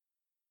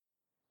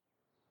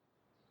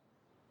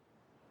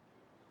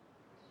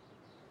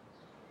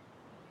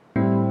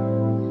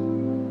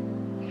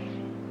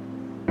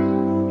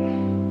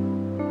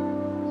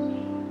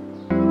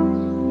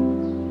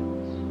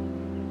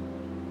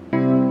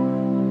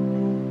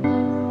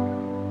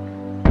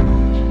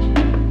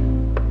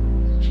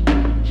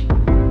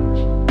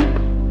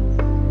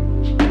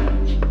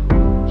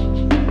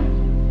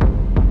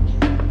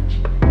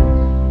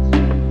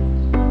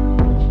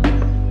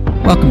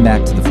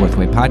Welcome back to the Fourth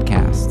Way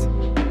Podcast.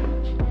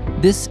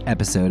 This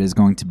episode is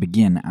going to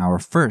begin our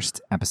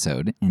first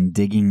episode in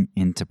digging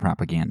into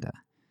propaganda.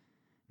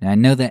 Now, I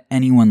know that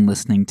anyone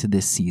listening to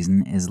this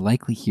season is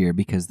likely here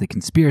because the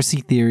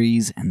conspiracy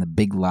theories and the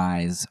big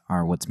lies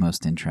are what's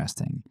most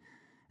interesting.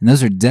 And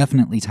those are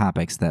definitely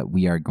topics that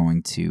we are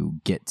going to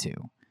get to.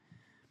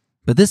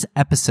 But this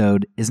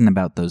episode isn't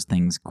about those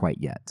things quite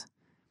yet.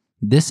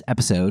 This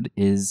episode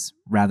is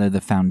rather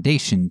the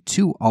foundation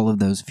to all of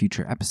those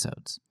future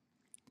episodes.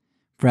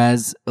 For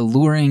as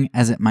alluring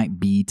as it might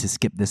be to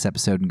skip this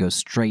episode and go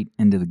straight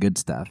into the good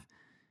stuff,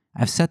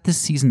 I've set this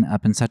season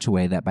up in such a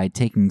way that by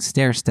taking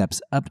stair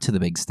steps up to the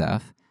big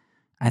stuff,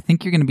 I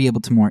think you're going to be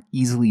able to more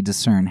easily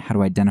discern how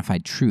to identify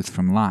truth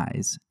from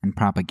lies and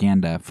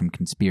propaganda from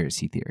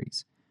conspiracy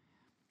theories.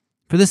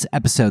 For this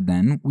episode,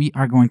 then, we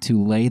are going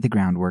to lay the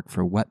groundwork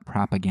for what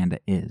propaganda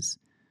is.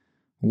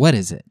 What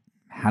is it?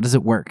 How does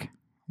it work?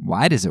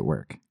 Why does it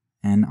work?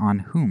 And on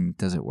whom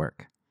does it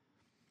work?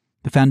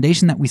 The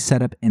foundation that we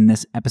set up in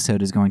this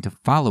episode is going to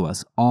follow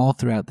us all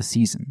throughout the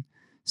season,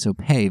 so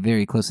pay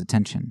very close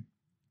attention.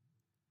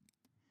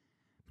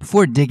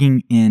 Before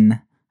digging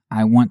in,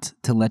 I want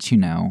to let you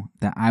know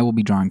that I will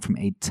be drawing from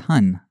a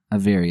ton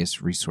of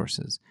various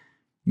resources,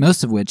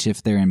 most of which,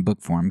 if they're in book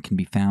form, can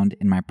be found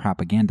in my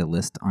propaganda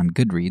list on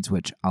Goodreads,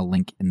 which I'll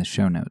link in the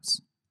show notes.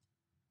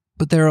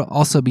 But there will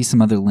also be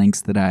some other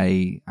links that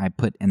I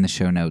put in the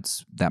show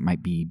notes that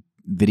might be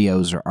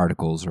videos or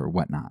articles or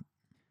whatnot.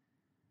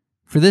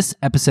 For this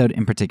episode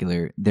in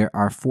particular, there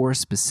are 4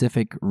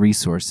 specific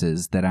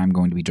resources that I'm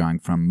going to be drawing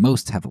from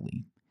most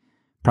heavily.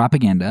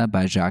 Propaganda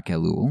by Jacques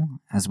Ellul,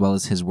 as well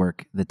as his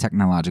work, The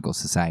Technological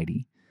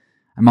Society.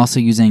 I'm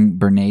also using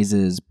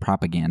Bernays'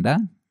 Propaganda,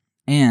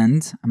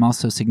 and I'm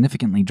also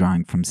significantly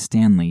drawing from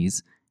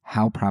Stanley's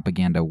How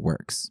Propaganda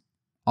Works.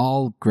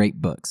 All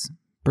great books.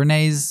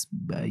 Bernays,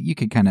 you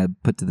could kind of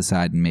put to the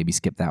side and maybe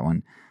skip that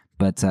one,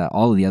 but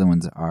all of the other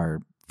ones are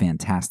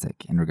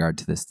fantastic in regard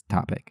to this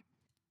topic.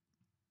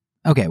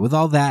 Okay, with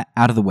all that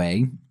out of the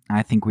way,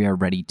 I think we are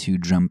ready to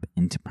jump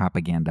into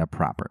propaganda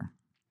proper.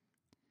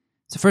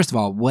 So first of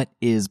all, what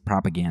is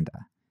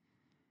propaganda?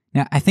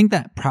 Now, I think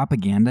that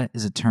propaganda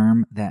is a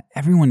term that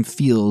everyone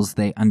feels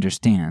they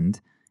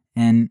understand,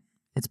 and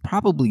it's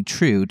probably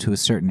true to a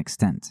certain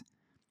extent.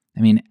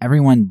 I mean,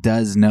 everyone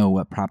does know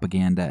what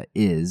propaganda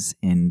is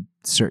in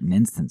certain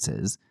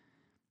instances.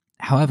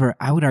 However,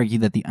 I would argue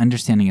that the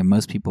understanding of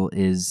most people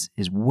is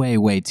way,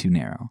 way too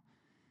narrow.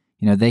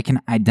 You know, they can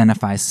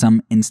identify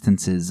some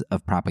instances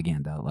of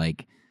propaganda,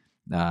 like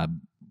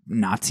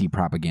Nazi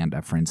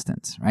propaganda, for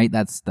instance, right?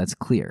 That's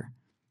clear.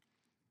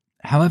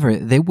 However,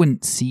 they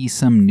wouldn't see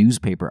some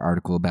newspaper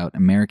article about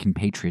American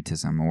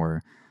patriotism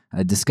or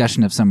a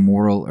discussion of some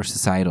moral or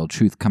societal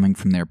truth coming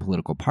from their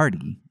political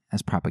party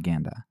as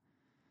propaganda.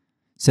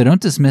 So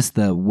don't dismiss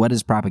the what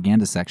is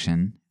propaganda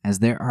section, as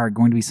there are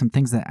going to be some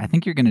things that I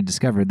think you're going to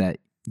discover that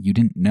you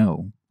didn't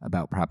know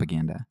about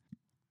propaganda.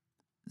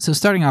 So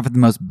starting off at the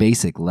most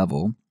basic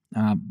level,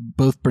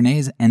 both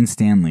Bernays and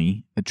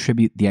Stanley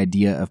attribute the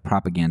idea of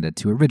propaganda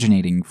to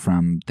originating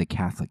from the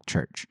Catholic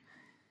Church.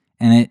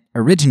 And it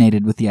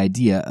originated with the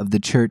idea of the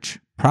church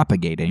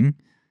propagating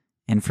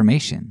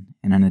information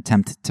in an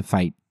attempt to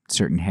fight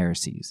certain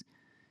heresies.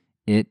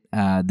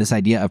 This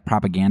idea of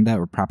propaganda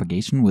or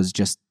propagation was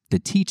just the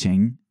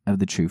teaching of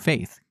the true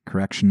faith,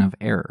 correction of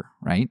error,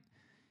 right?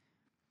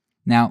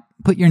 Now,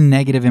 put your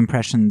negative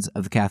impressions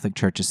of the Catholic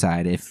Church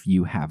aside if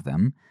you have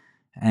them,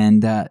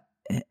 and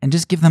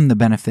just give them the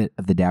benefit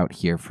of the doubt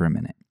here for a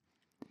minute.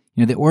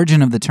 You know, the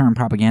origin of the term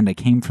propaganda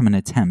came from an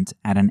attempt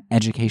at an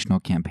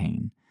educational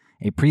campaign,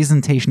 a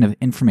presentation of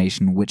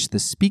information which the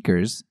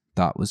speakers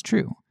thought was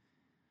true.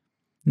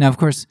 Now, of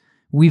course,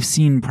 we've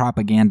seen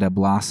propaganda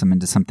blossom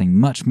into something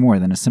much more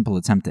than a simple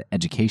attempt at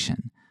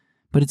education,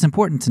 but it's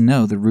important to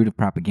know the root of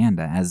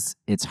propaganda, as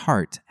its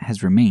heart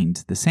has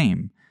remained the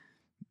same,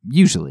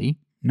 usually,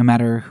 no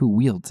matter who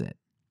wields it.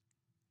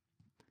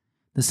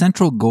 The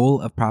central goal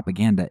of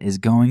propaganda is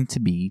going to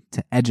be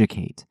to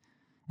educate,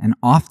 and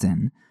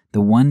often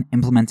the one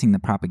implementing the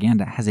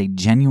propaganda has a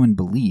genuine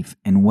belief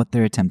in what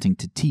they're attempting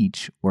to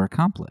teach or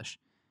accomplish.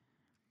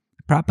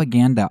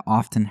 Propaganda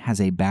often has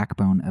a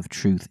backbone of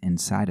truth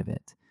inside of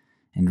it,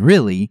 and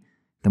really,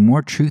 the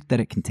more truth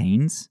that it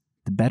contains,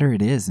 the better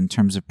it is in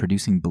terms of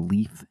producing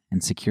belief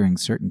and securing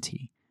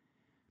certainty.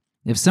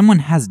 If someone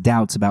has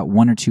doubts about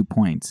 1 or 2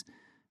 points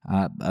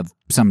of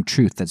some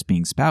truth that's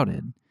being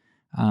spouted,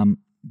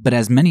 but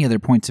as many other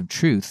points of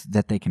truth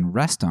that they can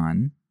rest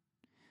on,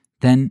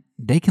 then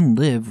they can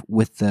live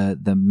with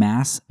the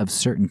mass of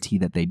certainty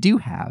that they do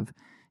have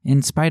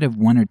in spite of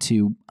 1 or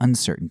 2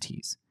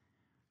 uncertainties.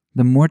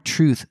 The more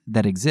truth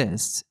that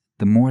exists,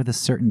 the more the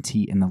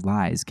certainty in the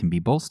lies can be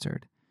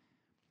bolstered.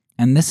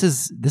 And this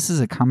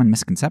is a common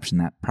misconception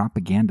that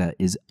propaganda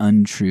is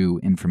untrue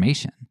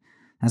information.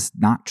 That's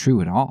not true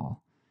at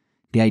all.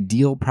 The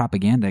ideal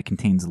propaganda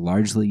contains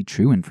largely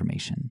true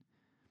information.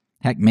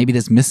 Heck, maybe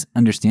this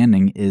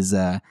misunderstanding is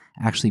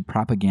actually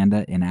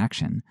propaganda in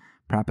action.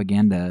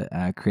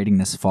 Propaganda creating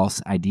this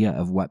false idea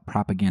of what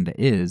propaganda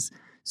is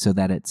so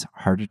that it's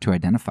harder to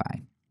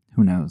identify.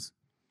 Who knows?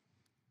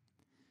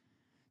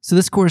 So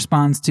this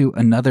corresponds to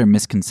another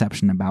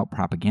misconception about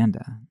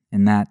propaganda,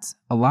 in that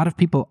a lot of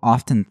people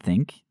often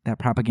think that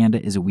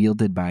propaganda is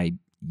wielded by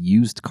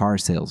used car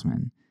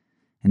salesmen.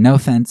 And no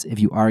offense if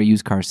you are a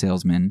used car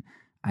salesman,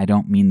 I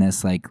don't mean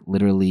this like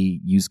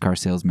literally used car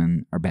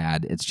salesmen are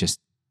bad. It's just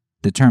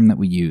the term that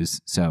we use,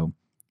 so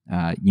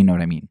you know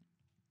what I mean.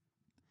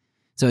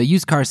 So a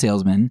used car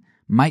salesman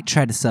might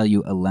try to sell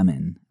you a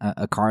lemon,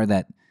 a car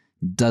that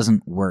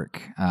doesn't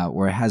work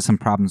or has some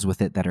problems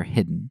with it that are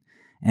hidden.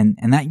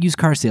 And that used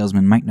car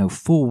salesman might know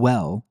full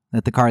well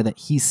that the car that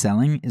he's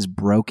selling is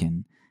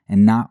broken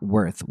and not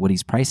worth what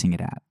he's pricing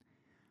it at.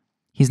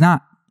 He's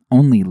not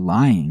only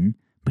lying,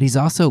 but he's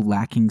also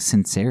lacking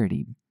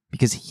sincerity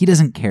because he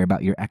doesn't care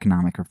about your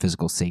economic or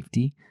physical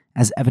safety,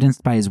 as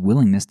evidenced by his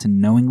willingness to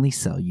knowingly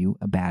sell you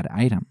a bad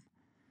item.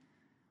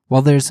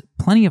 While there's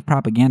plenty of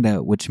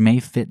propaganda which may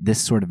fit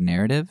this sort of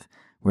narrative,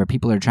 where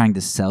people are trying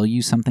to sell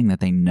you something that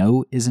they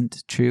know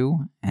isn't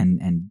true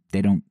and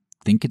they don't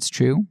think it's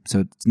true,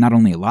 so it's not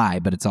only a lie,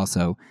 but it's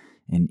also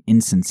an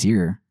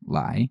insincere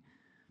lie,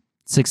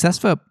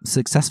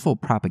 successful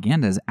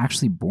propaganda is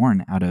actually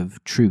born out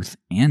of truth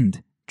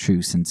and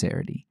true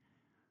sincerity.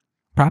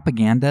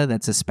 Propaganda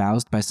that's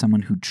espoused by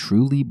someone who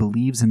truly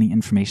believes in the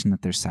information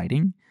that they're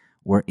citing,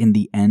 or in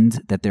the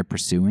end that they're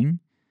pursuing,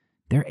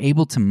 they're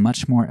able to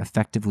much more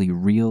effectively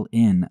reel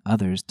in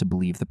others to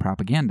believe the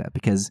propaganda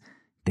because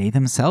they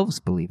themselves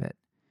believe it.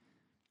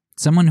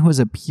 Someone who has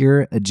a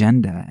pure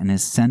agenda and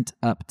is sent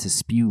up to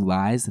spew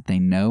lies that they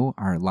know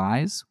are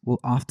lies will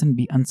often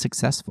be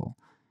unsuccessful.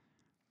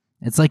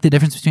 It's like the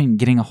difference between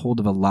getting a hold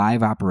of a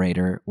live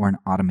operator or an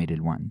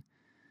automated one.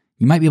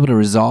 You might be able to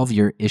resolve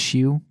your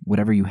issue,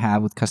 whatever you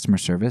have with customer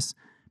service,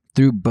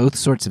 through both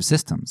sorts of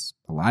systems,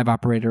 a live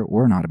operator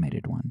or an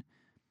automated one.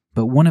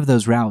 But one of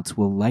those routes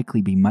will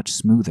likely be much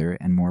smoother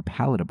and more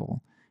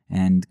palatable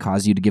and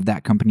cause you to give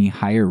that company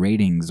higher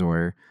ratings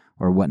or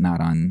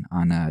whatnot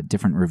on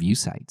different review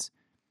sites.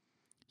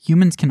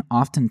 Humans can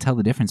often tell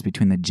the difference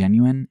between the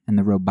genuine and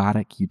the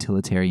robotic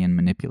utilitarian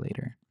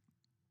manipulator.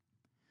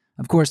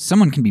 Of course,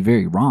 someone can be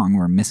very wrong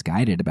or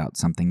misguided about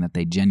something that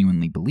they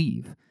genuinely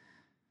believe.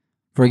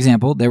 For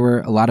example, there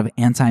were a lot of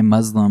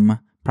anti-Muslim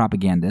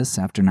propagandists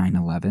after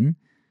 9/11,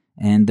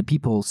 and the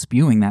people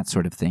spewing that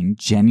sort of thing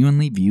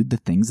genuinely viewed the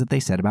things that they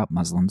said about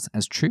Muslims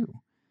as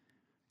true.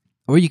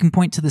 Or you can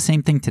point to the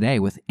same thing today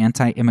with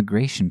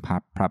anti-immigration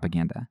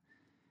propaganda.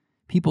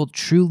 People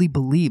truly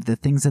believe the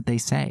things that they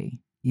say,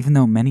 even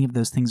though many of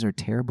those things are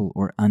terrible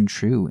or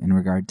untrue in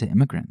regard to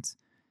immigrants.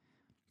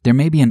 There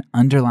may be an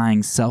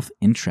underlying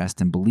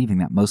self-interest in believing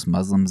that most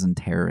Muslims and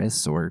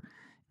terrorists or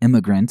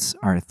immigrants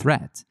are a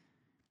threat.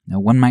 Now,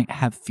 one might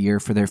have fear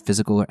for their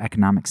physical or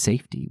economic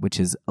safety, which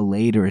is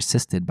allayed or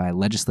assisted by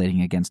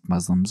legislating against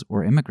Muslims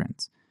or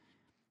immigrants.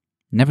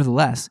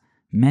 Nevertheless,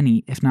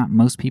 many, if not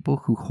most people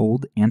who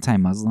hold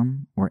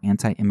anti-Muslim or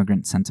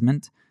anti-immigrant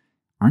sentiment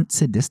aren't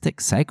sadistic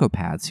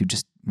psychopaths who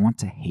just want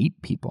to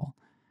hate people.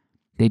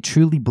 They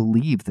truly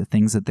believe the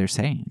things that they're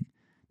saying,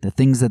 the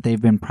things that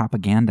they've been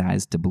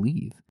propagandized to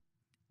believe,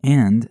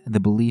 and the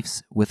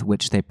beliefs with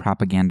which they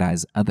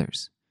propagandize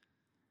others.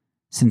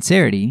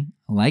 Sincerity,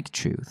 like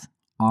truth,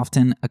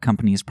 often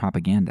accompanies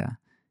propaganda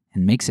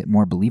and makes it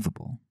more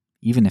believable,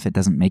 even if it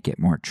doesn't make it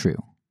more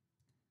true.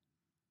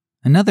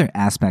 Another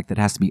aspect that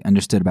has to be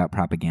understood about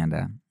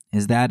propaganda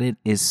is that it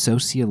is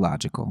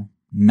sociological,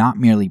 not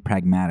merely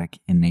pragmatic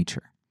in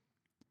nature.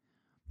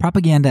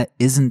 Propaganda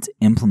isn't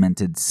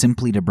implemented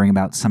simply to bring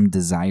about some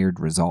desired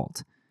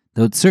result,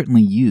 though it's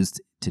certainly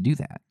used to do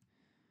that.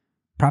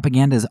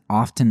 Propaganda is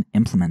often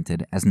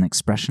implemented as an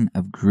expression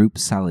of group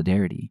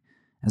solidarity,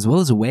 as well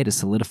as a way to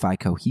solidify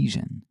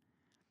cohesion.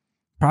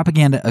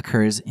 Propaganda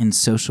occurs in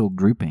social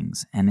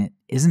groupings, and it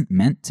isn't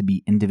meant to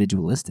be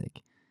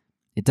individualistic.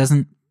 It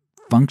doesn't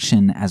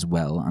function as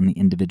well on the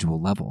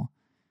individual level.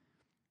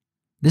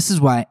 This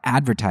is why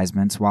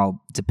advertisements,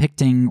 while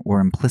depicting or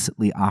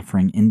implicitly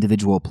offering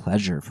individual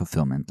pleasure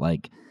fulfillment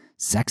like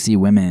sexy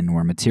women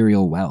or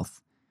material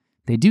wealth,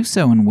 they do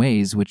so in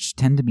ways which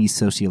tend to be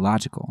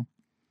sociological.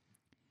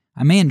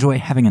 I may enjoy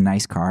having a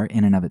nice car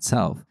in and of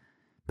itself,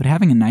 but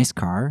having a nice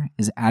car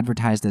is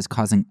advertised as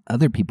causing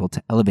other people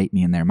to elevate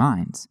me in their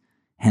minds,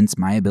 hence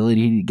my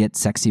ability to get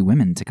sexy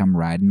women to come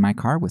ride in my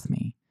car with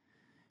me.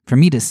 For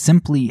me to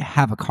simply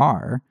have a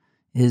car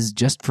is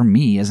just for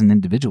me as an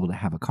individual to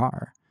have a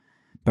car.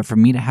 But for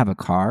me to have a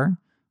car,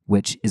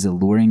 which is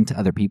alluring to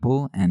other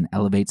people and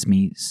elevates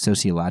me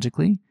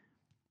sociologically,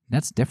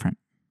 that's different.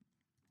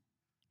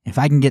 If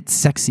I can get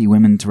sexy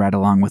women to ride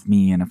along with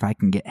me, and if I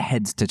can get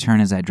heads to turn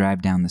as I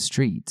drive down the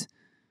street,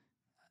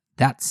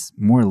 that's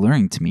more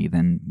alluring to me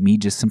than me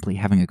just simply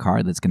having a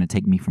car that's going to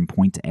take me from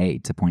point A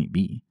to point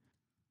B.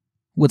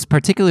 What's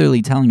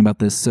particularly telling about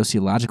this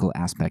sociological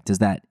aspect is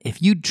that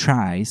if you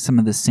try some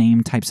of the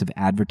same types of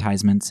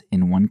advertisements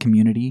in one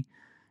community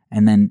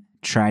and then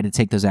try to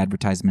take those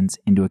advertisements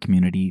into a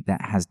community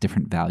that has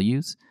different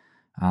values,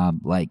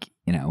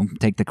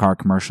 take the car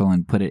commercial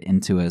and put it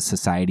into a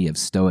society of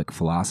stoic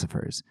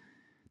philosophers,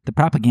 the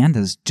propaganda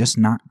is just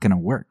not going to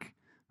work,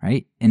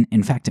 right? And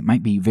in fact, it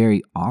might be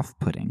very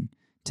off-putting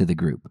to the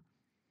group.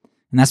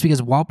 And that's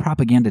because while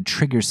propaganda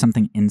triggers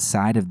something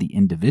inside of the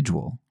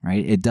individual,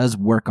 right, it does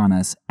work on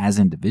us as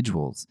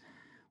individuals.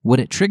 What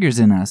it triggers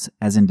in us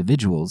as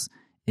individuals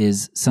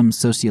is some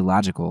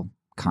sociological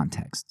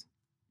context.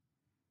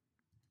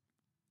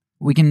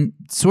 We can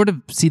sort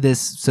of see this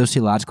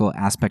sociological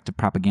aspect of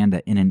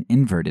propaganda in an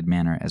inverted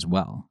manner as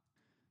well.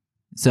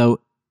 So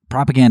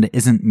propaganda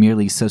isn't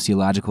merely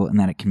sociological in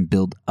that it can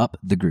build up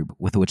the group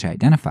with which I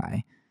identify,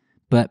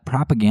 but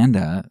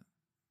propaganda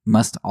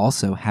must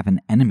also have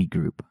an enemy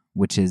group,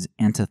 which is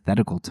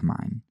antithetical to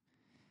mine.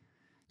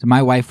 So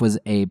my wife was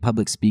a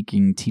public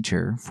speaking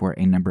teacher for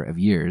a number of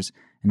years,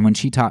 and when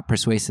she taught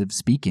persuasive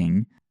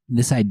speaking,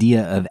 this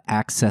idea of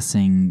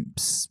accessing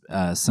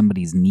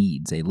somebody's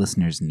needs, a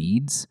listener's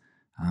needs,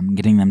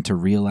 getting them to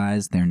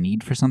realize their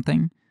need for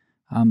something,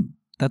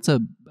 that's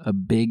a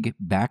big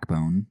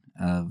backbone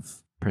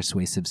of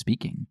persuasive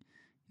speaking.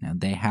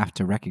 They have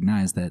to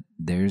recognize that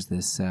there's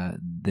this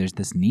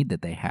need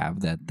that they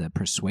have that the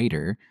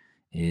persuader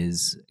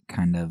is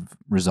kind of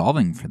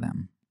resolving for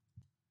them.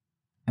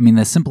 I mean,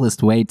 the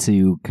simplest way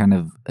to kind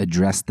of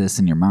address this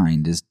in your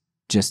mind is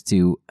just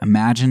to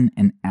imagine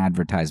an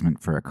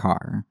advertisement for a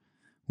car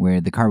where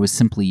the car was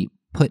simply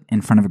put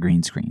in front of a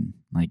green screen,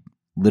 like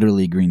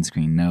literally green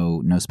screen,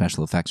 no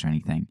special effects or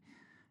anything.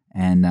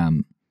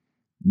 And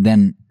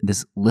then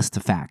this list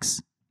of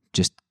facts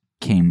just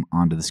came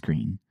onto the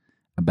screen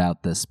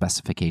about the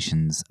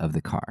specifications of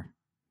the car.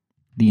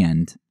 The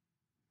end.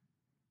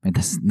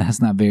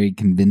 That's not very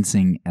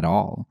convincing at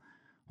all.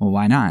 Well,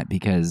 why not?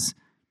 Because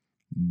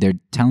they're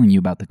telling you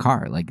about the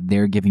car. Like,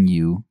 they're giving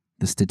you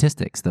the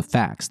statistics, the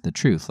facts, the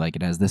truth. Like,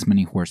 it has this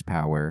many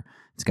horsepower,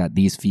 it's got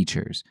these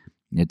features,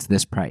 it's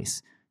this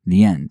price.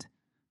 The end.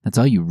 That's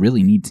all you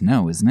really need to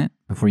know, isn't it,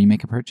 before you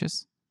make a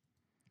purchase?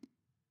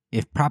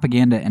 If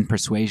propaganda and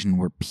persuasion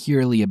were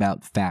purely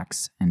about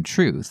facts and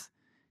truth,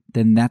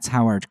 then that's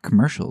how our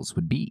commercials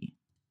would be.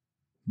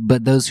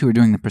 But those who are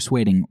doing the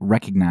persuading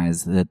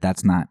recognize that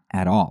that's not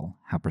at all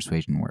how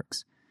persuasion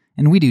works.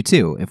 And we do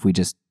too, if we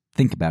just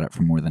think about it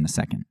for more than a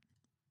second.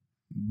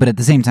 But at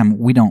the same time,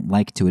 we don't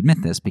like to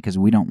admit this because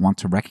we don't want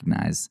to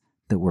recognize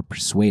that we're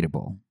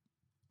persuadable.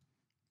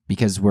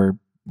 Because we're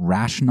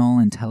rational,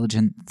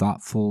 intelligent,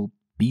 thoughtful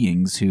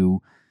beings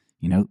who,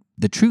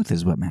 the truth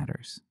is what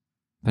matters.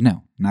 But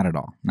no, not at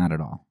all, not at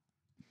all.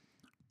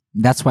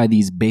 That's why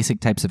these basic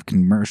types of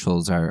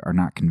commercials are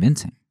not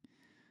convincing.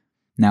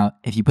 Now,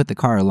 if you put the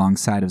car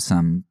alongside of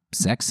some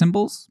sex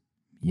symbols,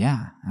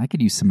 yeah, I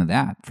could use some of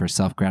that for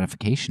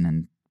self-gratification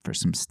and for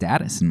some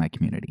status in my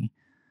community.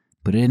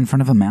 Put it in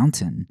front of a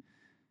mountain.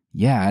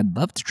 Yeah, I'd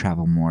love to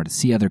travel more, to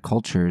see other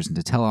cultures, and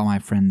to tell all my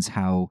friends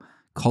how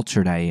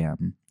cultured I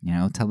am.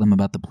 Tell them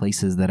about the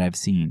places that I've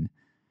seen.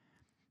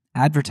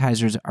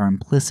 Advertisers are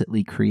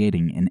implicitly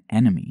creating an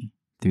enemy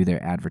through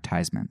their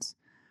advertisements.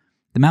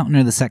 The mountain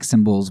or the sex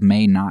symbols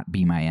may not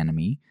be my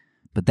enemy,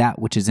 but that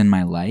which is in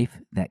my life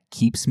that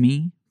keeps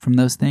me from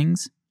those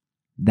things,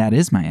 that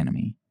is my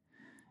enemy.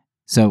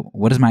 So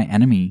what is my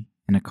enemy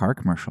in a car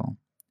commercial?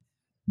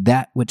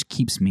 That which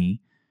keeps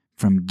me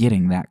from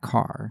getting that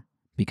car,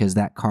 because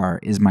that car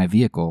is my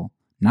vehicle,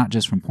 not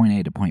just from point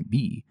A to point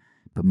B,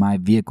 but my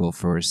vehicle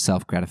for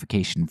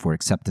self-gratification, for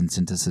acceptance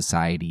into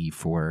society,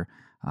 for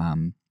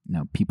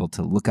people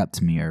to look up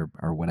to me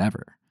or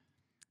whatever.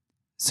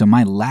 So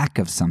my lack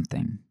of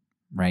something,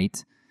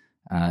 right,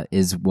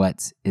 is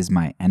what is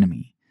my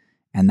enemy.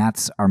 And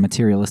that's our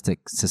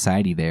materialistic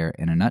society there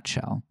in a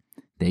nutshell.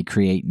 They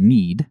create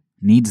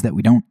needs that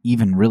we don't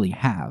even really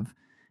have,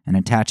 and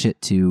attach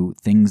it to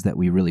things that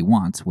we really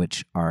want,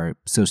 which are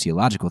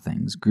sociological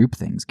things, group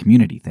things,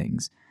 community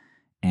things.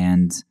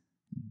 And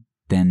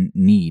then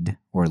need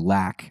or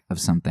lack of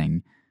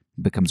something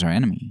becomes our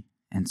enemy.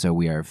 And so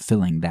we are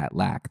filling that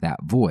lack,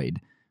 that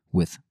void,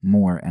 with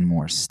more and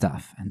more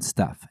stuff and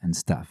stuff and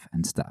stuff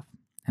and stuff,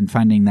 and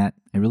finding that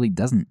it really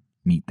doesn't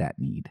meet that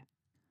need.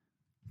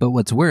 But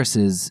what's worse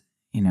is,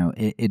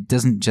 it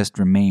doesn't just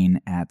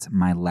remain at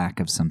my lack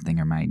of something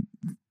or my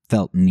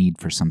felt need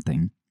for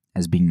something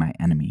as being my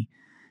enemy,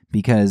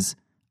 because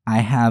I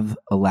have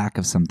a lack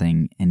of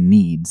something and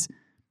needs,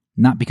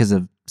 not because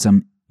of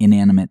some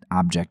inanimate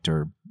object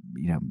or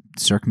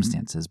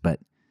circumstances, but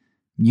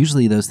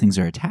usually those things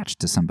are attached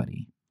to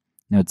somebody.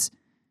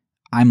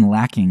 I'm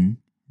lacking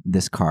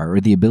this car or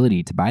the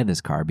ability to buy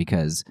this car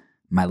because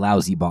my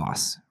lousy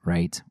boss,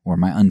 right, or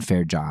my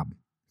unfair job,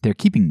 they're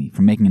keeping me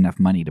from making enough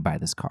money to buy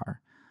this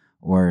car.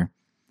 Or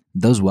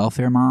those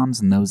welfare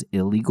moms and those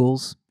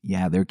illegals,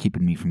 yeah, they're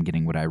keeping me from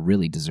getting what I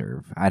really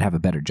deserve. I'd have a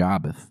better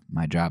job if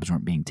my jobs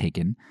weren't being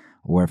taken,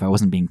 or if I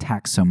wasn't being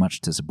taxed so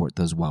much to support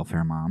those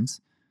welfare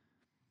moms.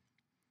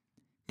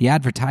 The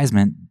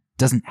advertisement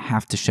doesn't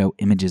have to show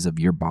images of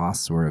your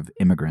boss or of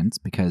immigrants,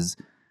 because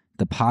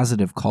the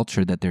positive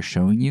culture that they're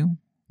showing you,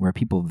 where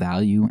people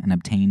value and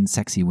obtain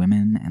sexy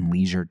women and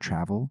leisure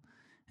travel,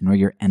 and where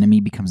your enemy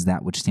becomes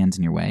that which stands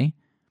in your way,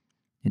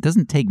 it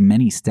doesn't take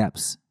many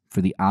steps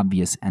for the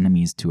obvious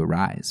enemies to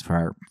arise,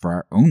 for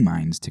our own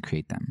minds to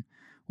create them,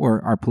 or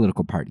our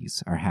political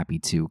parties are happy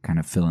to kind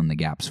of fill in the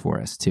gaps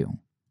for us too.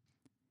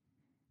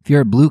 If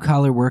you're a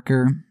blue-collar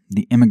worker,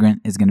 the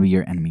immigrant is going to be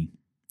your enemy.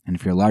 And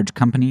if you're a large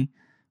company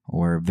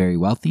or very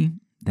wealthy,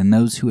 then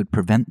those who would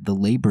prevent the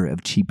labor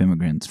of cheap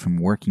immigrants from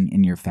working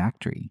in your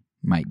factory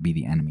might be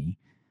the enemy.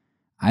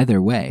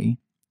 Either way,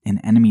 an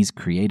enemy's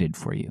created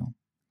for you.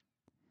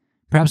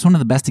 Perhaps one of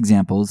the best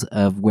examples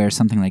of where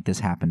something like this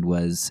happened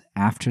was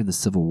after the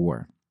Civil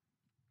War.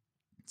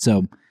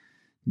 So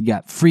you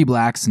got free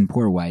blacks and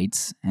poor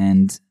whites,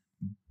 and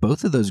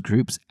both of those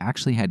groups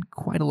actually had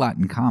quite a lot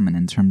in common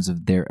in terms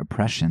of their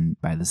oppression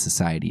by the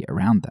society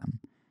around them.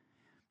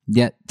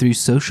 Yet, through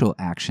social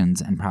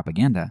actions and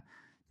propaganda,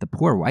 the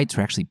poor whites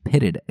were actually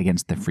pitted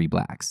against the free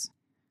blacks.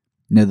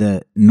 Now,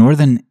 the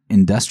northern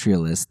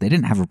industrialists, they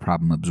didn't have a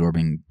problem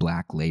absorbing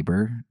black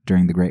labor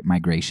during the Great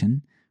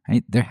Migration.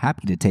 Right? They're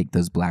happy to take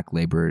those black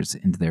laborers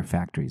into their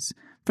factories,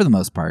 for the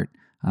most part,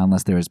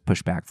 unless there was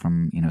pushback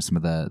from some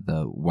of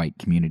the white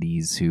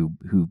communities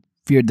who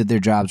feared that their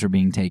jobs were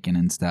being taken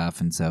and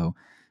stuff, and so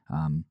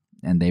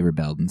and they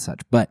rebelled and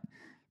such. But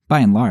by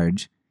and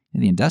large,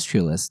 the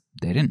industrialists,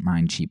 they didn't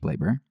mind cheap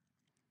labor.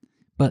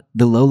 But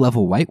the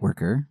low-level white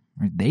worker,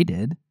 they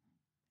did.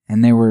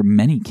 And there were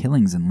many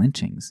killings and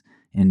lynchings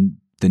in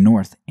the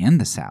North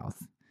and the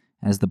South,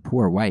 as the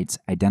poor whites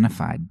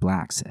identified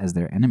blacks as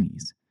their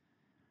enemies.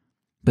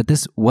 But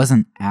this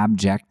wasn't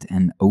abject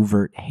and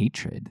overt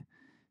hatred.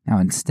 Now,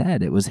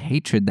 instead, it was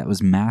hatred that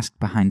was masked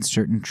behind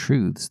certain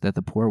truths that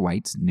the poor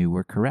whites knew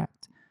were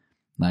correct,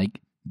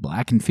 like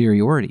black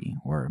inferiority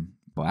or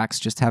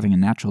blacks just having a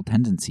natural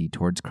tendency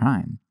towards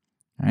crime,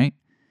 right?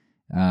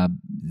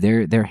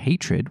 Their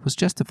hatred was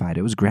justified.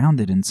 It was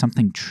grounded in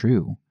something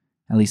true,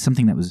 at least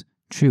something that was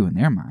true in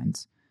their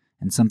minds,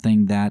 and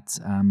something that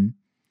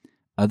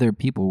other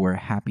people were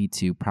happy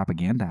to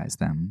propagandize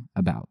them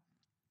about.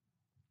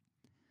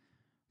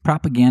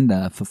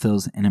 Propaganda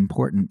fulfills an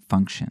important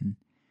function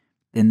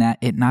in that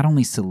it not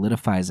only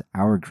solidifies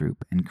our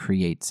group and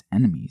creates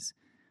enemies,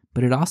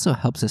 but it also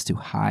helps us to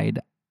hide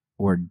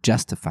or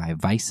justify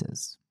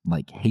vices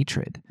like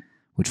hatred,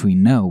 which we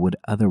know would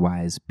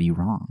otherwise be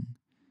wrong.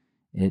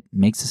 It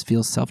makes us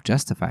feel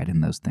self-justified in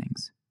those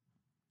things.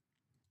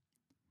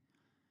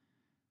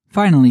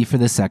 Finally, for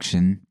this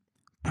section,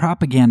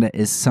 propaganda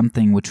is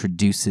something which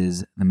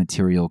reduces the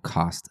material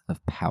cost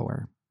of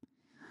power.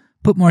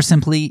 Put more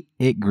simply,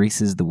 it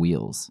greases the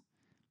wheels.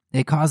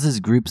 It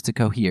causes groups to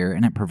cohere,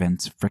 and it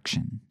prevents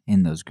friction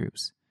in those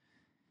groups.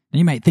 Now,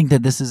 you might think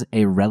that this is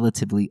a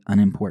relatively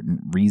unimportant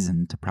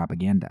reason to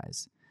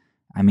propagandize.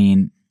 I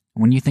mean,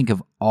 when you think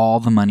of all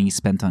the money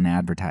spent on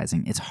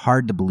advertising, it's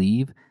hard to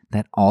believe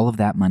that all of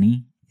that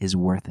money is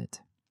worth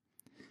it.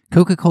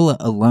 Coca-Cola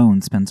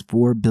alone spends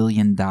 $4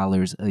 billion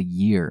a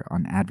year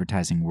on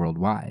advertising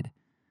worldwide,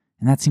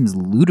 and that seems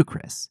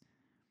ludicrous.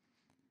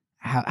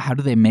 How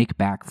do they make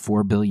back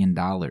 $4 billion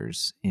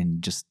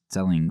in just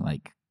selling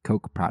like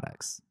Coke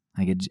products?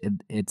 Like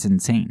it's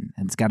insane.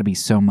 It's got to be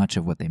so much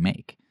of what they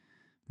make,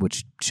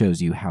 which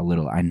shows you how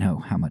little I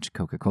know how much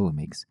Coca-Cola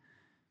makes.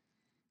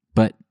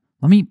 But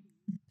let me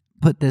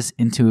put this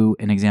into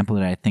an example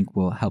that I think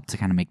will help to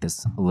kind of make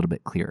this a little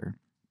bit clearer.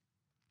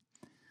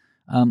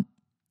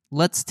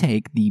 Let's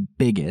take the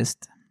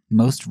biggest,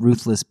 most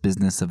ruthless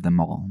business of them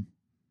all,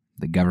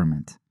 the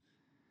government.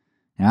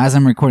 Now, as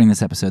I'm recording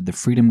this episode, the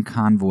Freedom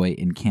Convoy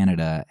in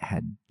Canada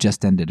had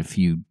just ended a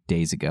few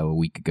days ago, a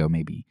week ago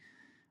maybe.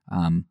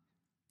 And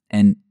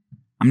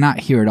I'm not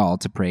here at all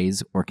to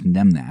praise or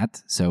condemn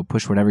that, so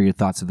push whatever your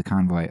thoughts of the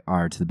convoy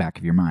are to the back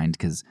of your mind,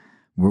 because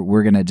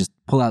we're going to just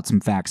pull out some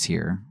facts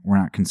here. We're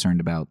not concerned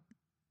about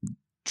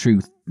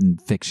truth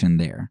and fiction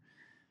there.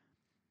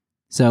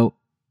 So,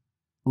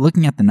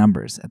 looking at the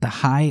numbers, at the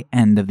high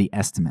end of the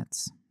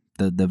estimates,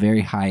 the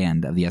very high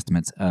end of the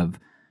estimates of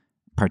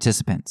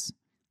participants,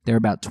 there are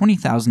about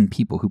 20,000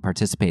 people who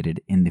participated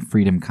in the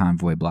Freedom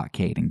Convoy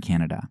blockade in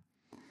Canada,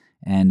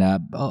 and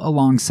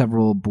along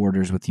several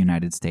borders with the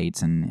United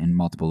States and in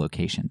multiple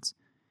locations.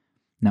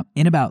 Now,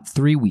 in about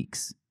 3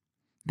 weeks,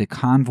 the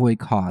convoy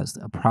caused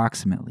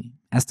approximately,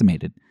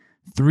 estimated,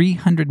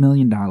 $300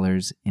 million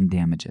in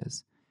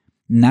damages.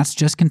 And that's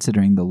just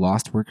considering the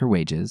lost worker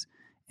wages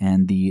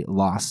and the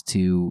loss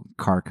to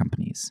car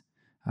companies.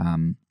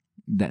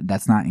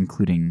 That's not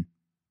including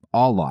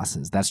all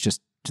losses. That's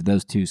just to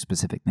those two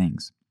specific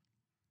things.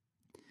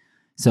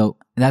 So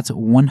that's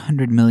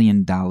 $100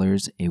 million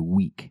a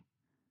week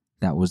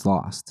that was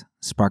lost,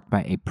 sparked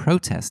by a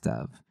protest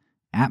of,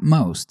 at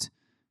most,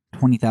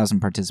 20,000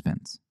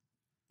 participants.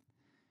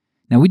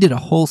 Now, we did a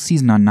whole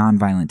season on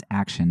nonviolent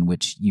action,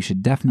 which you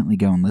should definitely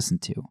go and listen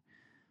to.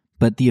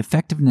 But the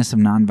effectiveness of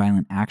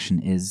nonviolent action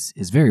is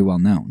very well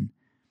known.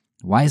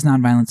 Why is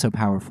nonviolence so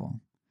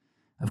powerful?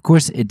 Of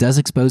course, it does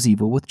expose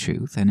evil with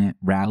truth, and it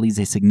rallies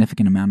a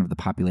significant amount of the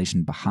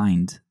population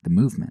behind the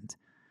movement.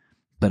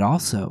 But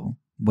also,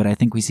 what I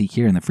think we see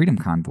here in the Freedom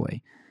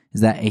Convoy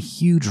is that a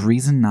huge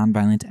reason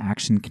nonviolent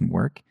action can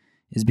work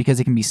is because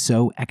it can be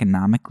so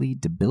economically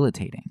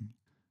debilitating.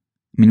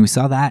 I mean, we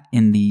saw that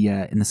in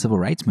the civil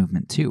rights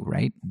movement too,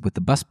 right? With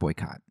the bus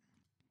boycott.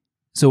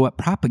 So what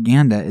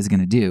propaganda is going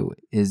to do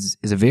is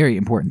a very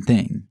important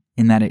thing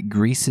in that it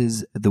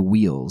greases the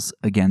wheels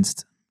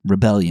against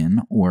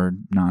rebellion or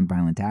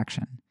nonviolent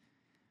action.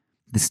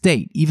 The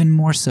state, even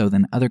more so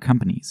than other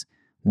companies,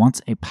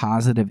 wants a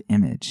positive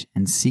image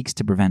and seeks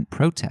to prevent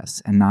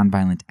protests and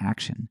nonviolent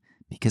action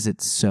because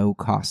it's so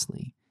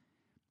costly.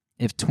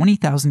 If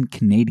 20,000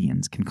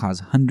 Canadians can cause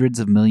hundreds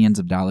of millions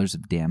of dollars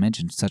of damage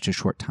in such a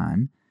short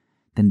time,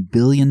 then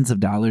billions of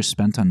dollars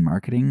spent on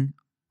marketing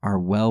are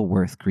well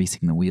worth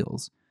greasing the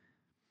wheels.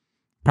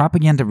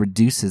 Propaganda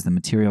reduces the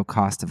material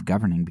cost of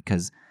governing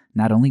because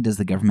not only does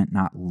the government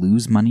not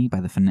lose money by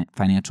the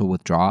financial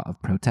withdrawal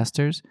of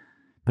protesters,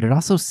 but it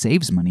also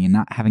saves money in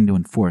not having to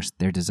enforce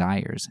their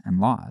desires and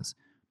laws.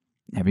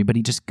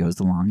 Everybody just goes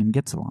along and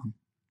gets along.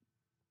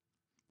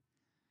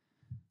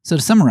 So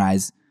to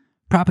summarize,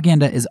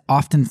 propaganda is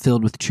often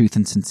filled with truth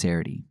and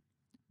sincerity,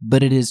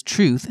 but it is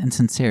truth and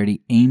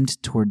sincerity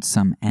aimed towards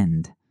some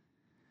end.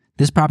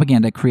 This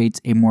propaganda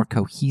creates a more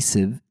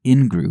cohesive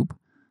in-group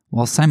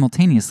while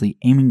simultaneously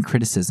aiming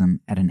criticism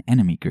at an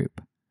enemy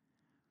group.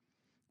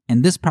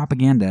 And this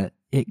propaganda,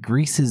 it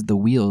greases the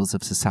wheels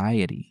of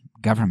society,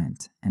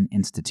 government, and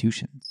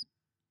institutions.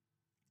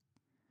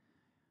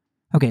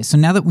 Okay, so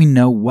now that we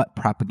know what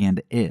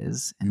propaganda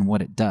is and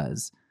what it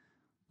does,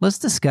 let's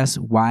discuss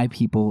why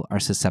people are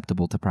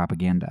susceptible to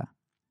propaganda.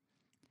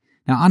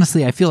 Now,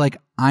 honestly, I feel like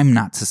I'm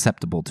not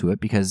susceptible to it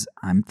because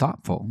I'm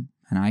thoughtful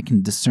and I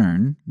can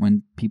discern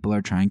when people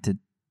are trying to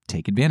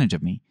take advantage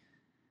of me.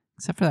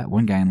 Except for that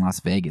one guy in Las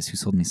Vegas who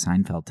sold me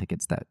Seinfeld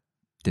tickets that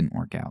didn't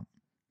work out.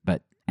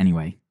 But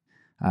anyway,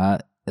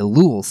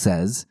 Elul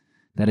says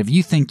that if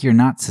you think you're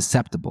not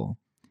susceptible,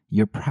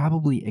 you're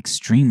probably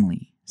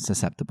extremely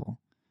susceptible.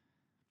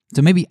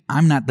 So maybe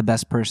I'm not the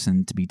best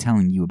person to be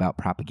telling you about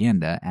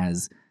propaganda,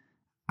 as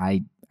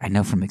I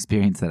know from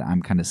experience that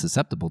I'm kind of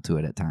susceptible to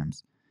it at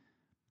times.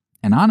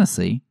 And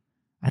honestly,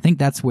 I think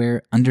that's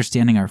where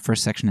understanding our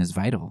first section is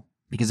vital.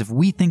 Because if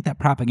we think that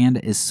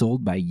propaganda is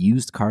sold by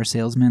used car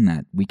salesmen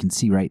that we can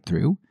see right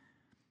through,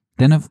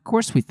 then of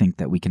course we think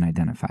that we can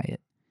identify it.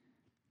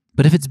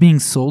 But if it's being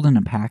sold in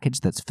a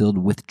package that's filled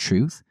with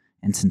truth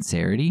and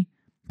sincerity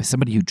by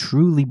somebody who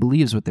truly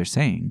believes what they're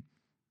saying,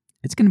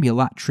 it's going to be a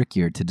lot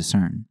trickier to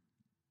discern.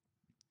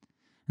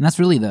 And that's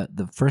really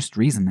the first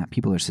reason that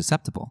people are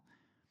susceptible.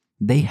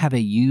 They have a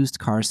used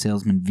car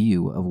salesman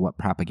view of what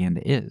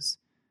propaganda is.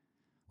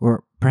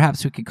 Or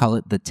perhaps we could call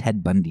it the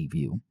Ted Bundy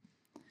view.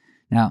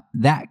 Now,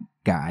 that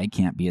guy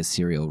can't be a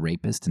serial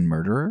rapist and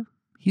murderer.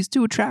 He's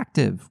too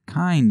attractive,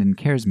 kind, and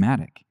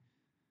charismatic.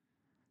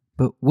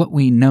 But what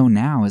we know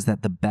now is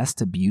that the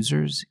best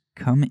abusers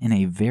come in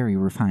a very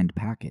refined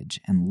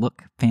package and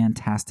look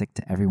fantastic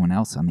to everyone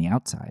else on the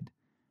outside.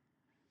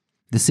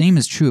 The same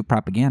is true of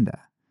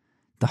propaganda.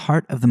 The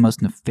heart of the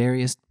most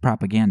nefarious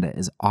propaganda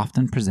is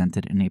often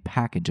presented in a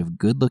package of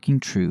good-looking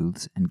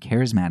truths and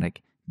charismatic,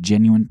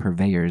 genuine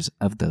purveyors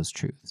of those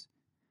truths.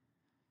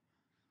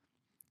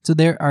 So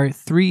there are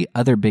 3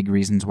 other big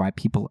reasons why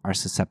people are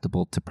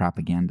susceptible to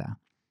propaganda.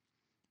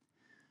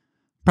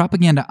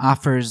 Propaganda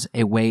offers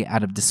a way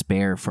out of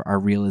despair for our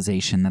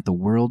realization that the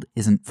world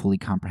isn't fully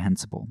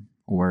comprehensible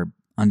or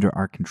under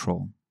our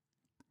control.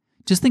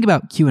 Just think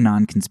about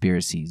QAnon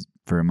conspiracies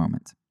for a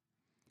moment.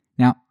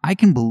 Now, I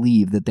can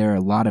believe that there are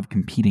a lot of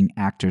competing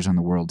actors on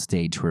the world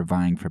stage who are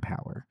vying for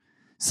power,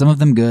 some of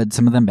them good,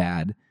 some of them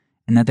bad,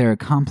 and that there are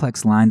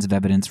complex lines of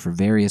evidence for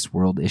various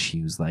world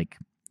issues like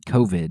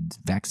COVID,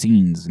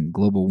 vaccines, and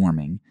global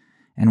warming,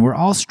 and we're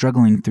all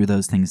struggling through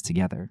those things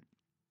together.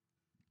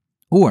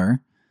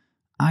 Or,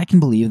 I can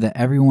believe that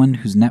everyone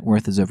whose net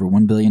worth is over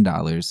 $1 billion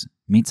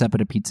meets up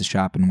at a pizza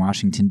shop in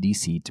Washington,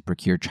 D.C. to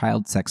procure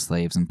child sex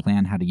slaves and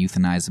plan how to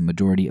euthanize a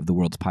majority of the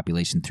world's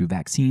population through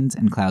vaccines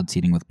and cloud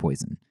seeding with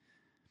poison.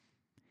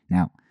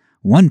 Now,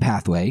 one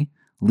pathway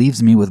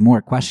leaves me with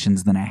more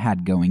questions than I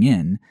had going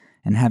in,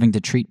 and having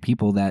to treat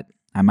people that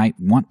I might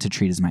want to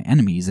treat as my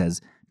enemies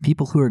as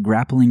people who are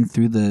grappling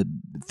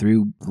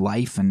through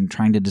life and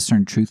trying to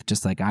discern truth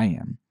just like I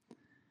am.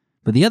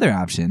 But the other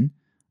option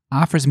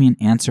offers me an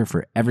answer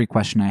for every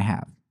question I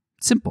have.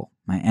 Simple.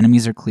 My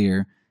enemies are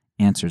clear.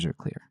 Answers are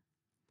clear.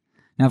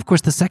 Now, of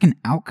course, the second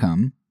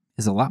outcome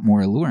is a lot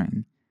more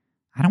alluring.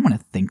 I don't want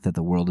to think that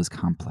the world is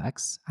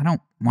complex. I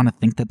don't want to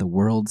think that the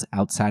world's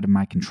outside of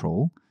my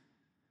control.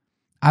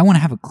 I want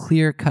to have a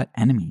clear-cut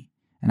enemy,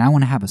 and I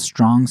want to have a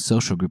strong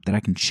social group that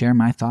I can share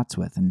my thoughts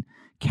with and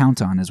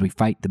count on as we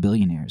fight the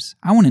billionaires.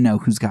 I want to know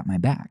who's got my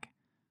back.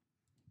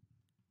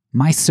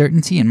 My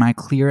certainty and my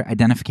clear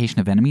identification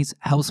of enemies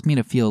helps me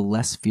to feel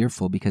less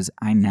fearful because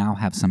I now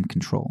have some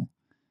control.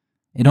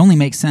 It only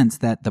makes sense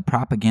that the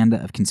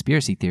propaganda of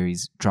conspiracy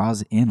theories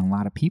draws in a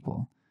lot of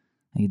people.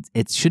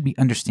 It should be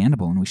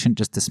understandable, and we shouldn't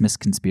just dismiss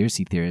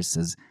conspiracy theorists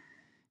as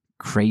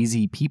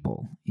crazy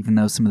people, even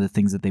though some of the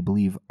things that they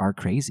believe are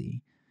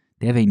crazy.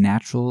 They have a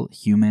natural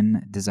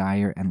human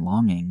desire and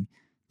longing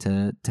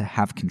to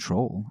have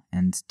control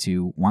and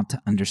to want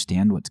to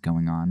understand what's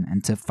going on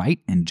and to fight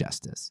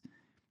injustice.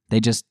 They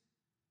just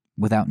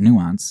without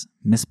nuance,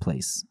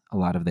 misplace a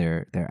lot of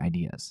their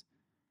ideas.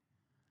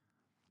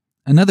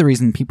 Another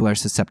reason people are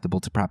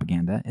susceptible to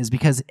propaganda is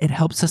because it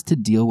helps us to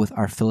deal with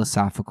our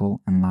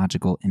philosophical and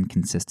logical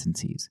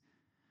inconsistencies.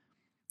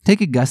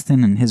 Take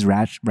Augustine and his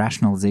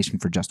rationalization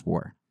for just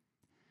war.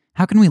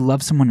 How can we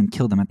love someone and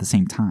kill them at the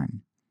same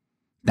time?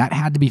 That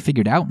had to be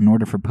figured out in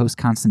order for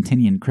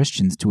post-Constantinian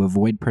Christians to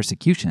avoid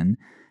persecution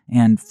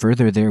and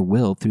further their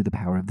will through the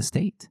power of the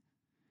state.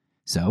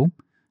 So,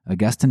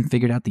 Augustine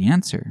figured out the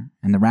answer,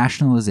 and the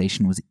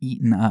rationalization was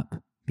eaten up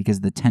because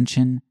the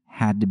tension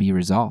had to be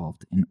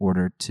resolved in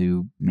order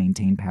to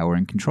maintain power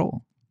and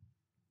control.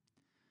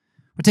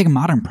 Or take a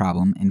modern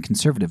problem in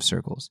conservative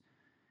circles.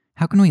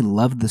 How can we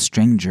love the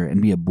stranger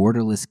and be a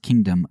borderless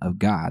kingdom of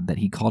God that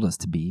he called us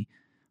to be,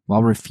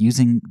 while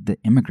refusing the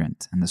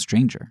immigrant and the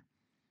stranger?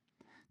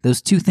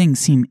 Those two things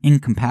seem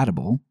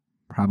incompatible,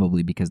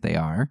 probably because they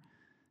are,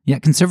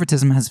 yet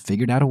conservatism has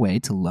figured out a way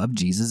to love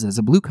Jesus as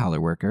a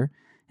blue-collar worker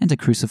and to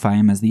crucify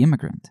him as the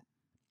immigrant.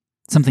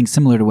 Something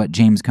similar to what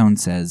James Cone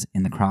says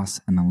in The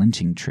Cross and the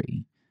Lynching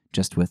Tree,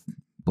 just with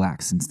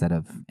blacks instead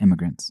of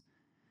immigrants.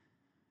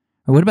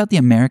 Or what about the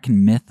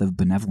American myth of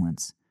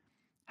benevolence?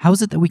 How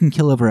is it that we can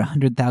kill over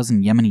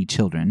 100,000 Yemeni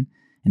children,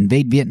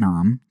 invade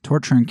Vietnam,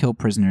 torture and kill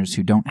prisoners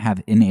who don't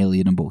have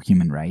inalienable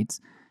human rights,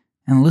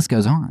 and the list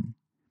goes on?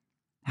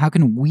 How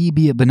can we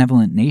be a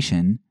benevolent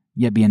nation,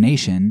 yet be a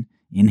nation,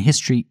 in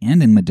history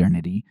and in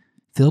modernity,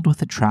 filled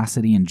with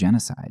atrocity and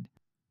genocide?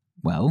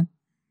 Well,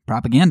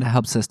 propaganda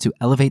helps us to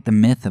elevate the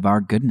myth of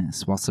our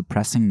goodness while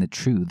suppressing the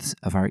truths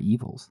of our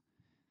evils.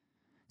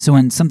 So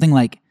when something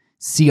like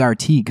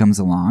CRT comes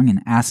along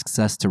and asks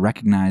us to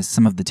recognize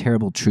some of the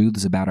terrible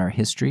truths about our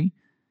history,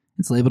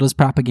 it's labeled as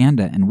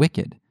propaganda and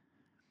wicked.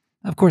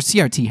 Of course,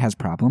 CRT has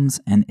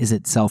problems and is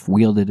itself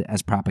wielded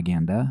as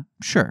propaganda,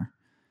 sure.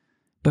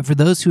 But for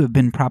those who have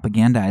been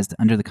propagandized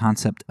under the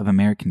concept of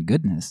American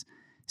goodness,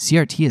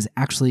 CRT is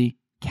actually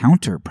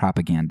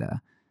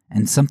counter-propaganda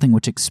and something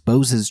which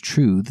exposes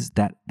truths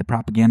that the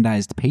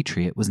propagandized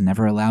patriot was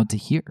never allowed to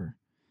hear.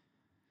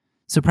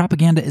 So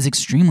propaganda is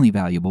extremely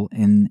valuable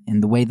in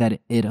the way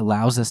that it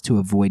allows us to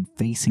avoid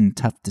facing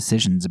tough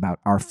decisions about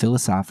our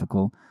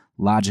philosophical,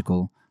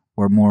 logical,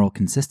 or moral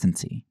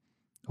consistency,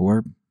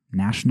 or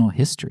national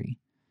history.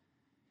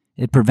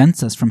 It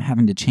prevents us from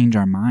having to change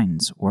our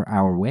minds or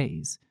our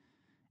ways.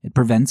 It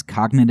prevents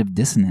cognitive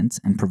dissonance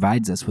and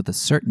provides us with a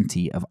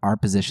certainty of our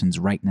position's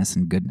rightness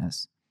and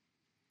goodness.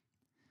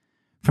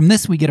 From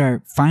this, we get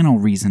our final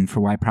reason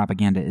for why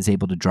propaganda is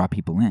able to draw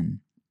people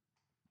in.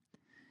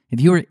 If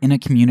you are in a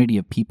community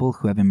of people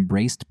who have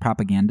embraced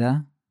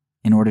propaganda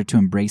in order to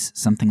embrace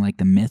something like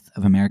the myth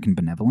of American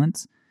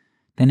benevolence,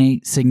 then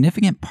a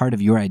significant part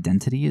of your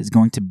identity is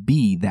going to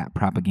be that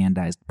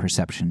propagandized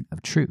perception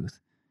of truth.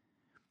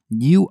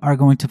 You are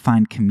going to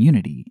find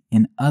community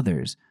in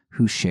others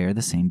who share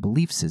the same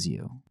beliefs as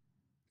you.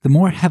 The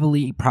more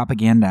heavily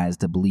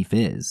propagandized a belief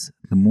is,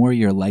 the more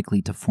you're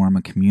likely to form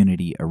a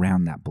community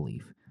around that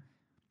belief.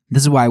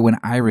 This is why when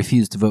I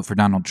refused to vote for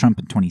Donald Trump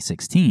in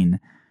 2016,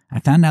 I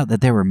found out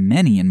that there were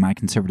many in my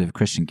conservative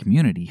Christian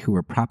community who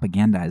were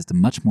propagandized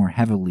much more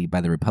heavily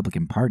by the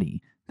Republican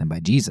Party than by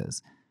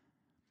Jesus.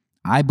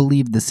 I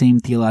believed the same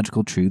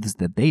theological truths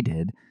that they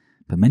did,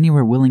 but many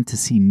were willing to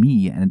see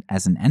me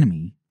as an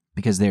enemy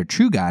because their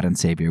true God and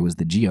Savior was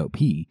the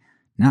GOP,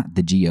 not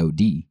the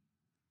GOD.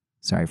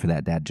 Sorry for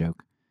that dad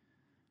joke.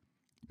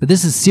 But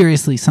this is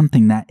seriously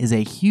something that is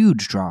a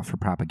huge draw for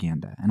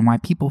propaganda and why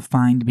people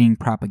find being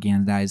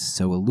propagandized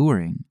so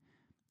alluring.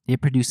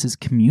 It produces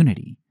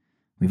community.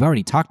 We've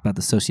already talked about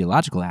the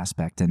sociological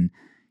aspect, and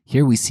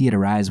here we see it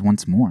arise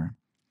once more.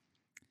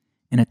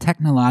 In a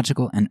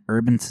technological and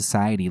urban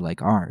society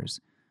like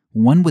ours,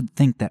 one would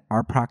think that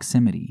our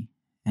proximity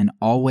and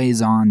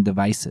always-on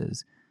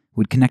devices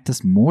would connect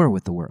us more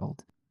with the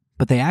world,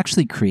 but they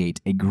actually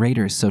create a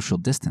greater social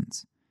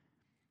distance.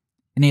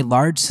 In a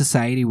large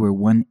society where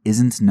one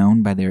isn't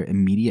known by their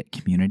immediate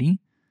community,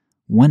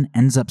 one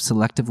ends up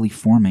selectively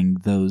forming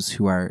those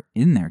who are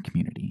in their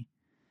community.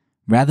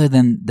 Rather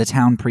than the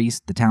town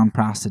priest, the town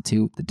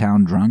prostitute, the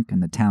town drunk,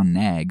 and the town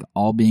nag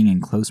all being in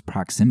close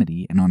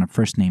proximity and on a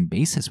first-name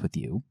basis with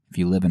you, if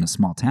you live in a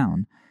small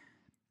town,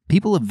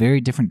 people of very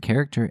different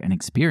character and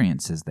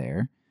experiences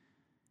there,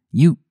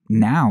 you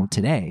now,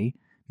 today,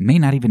 may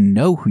not even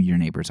know who your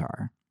neighbors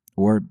are,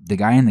 or the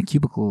guy in the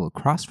cubicle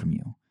across from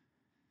you.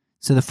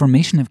 So the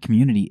formation of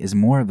community is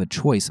more of a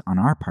choice on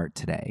our part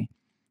today.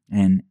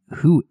 And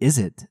who is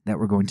it that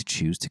we're going to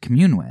choose to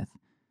commune with?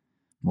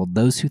 Well,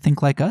 those who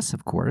think like us,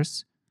 of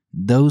course.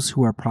 Those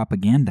who are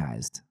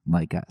propagandized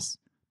like us.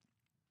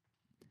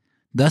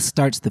 Thus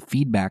starts the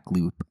feedback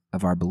loop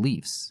of our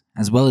beliefs,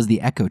 as well as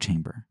the echo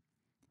chamber.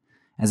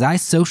 As I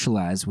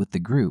socialize with the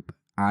group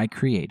I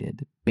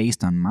created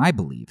based on my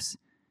beliefs,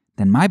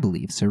 then my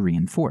beliefs are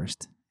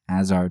reinforced,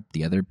 as are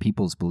the other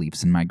people's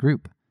beliefs in my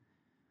group.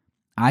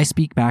 I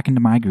speak back into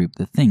my group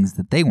the things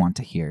that they want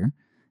to hear,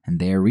 and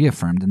they are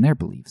reaffirmed in their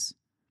beliefs.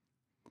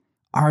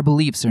 Our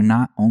beliefs are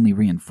not only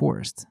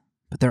reinforced,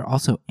 but they're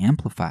also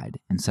amplified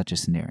in such a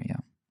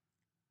scenario.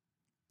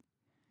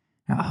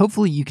 Now,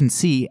 hopefully you can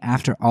see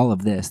after all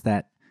of this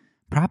that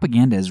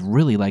propaganda is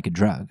really like a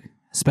drug,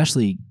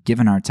 especially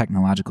given our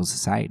technological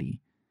society.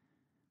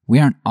 We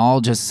aren't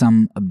all just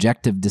some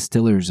objective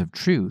distillers of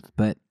truth,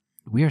 but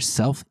we are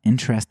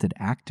self-interested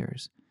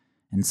actors.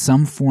 And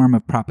some form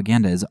of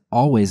propaganda is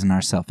always in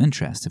our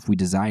self-interest if we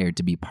desire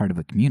to be part of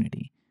a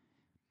community.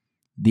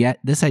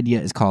 This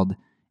idea is called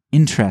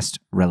interest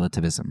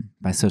relativism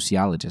by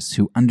sociologists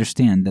who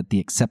understand that the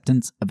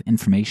acceptance of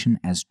information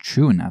as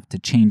true enough to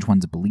change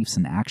one's beliefs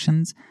and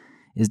actions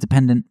is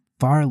dependent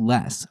far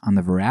less on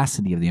the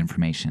veracity of the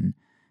information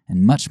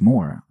and much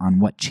more on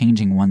what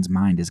changing one's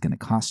mind is going to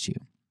cost you.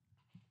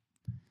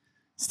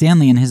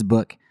 Stanley, in his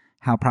book,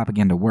 How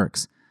Propaganda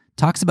Works,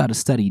 talks about a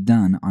study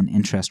done on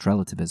interest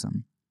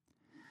relativism.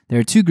 There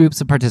are two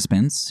groups of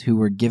participants who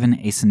were given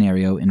a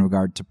scenario in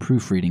regard to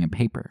proofreading a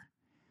paper.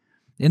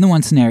 In the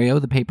one scenario,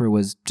 the paper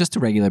was just a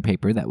regular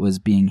paper that was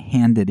being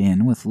handed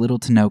in with little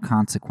to no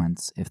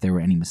consequence if there were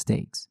any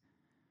mistakes.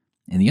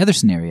 In the other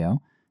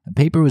scenario, a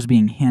paper was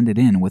being handed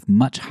in with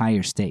much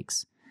higher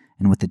stakes,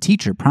 and with the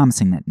teacher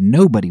promising that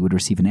nobody would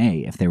receive an A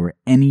if there were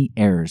any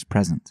errors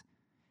present.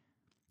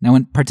 Now,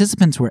 when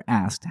participants were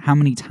asked how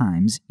many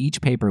times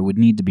each paper would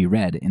need to be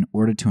read in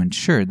order to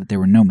ensure that there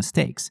were no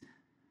mistakes,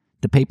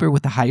 the paper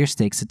with the higher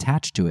stakes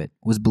attached to it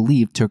was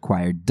believed to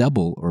require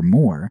double or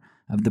more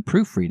of the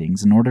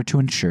proofreadings in order to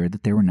ensure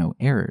that there were no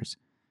errors.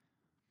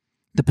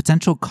 The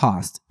potential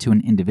cost to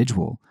an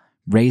individual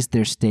raised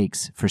their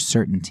stakes for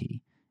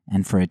certainty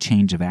and for a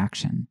change of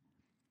action.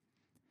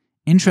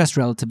 Interest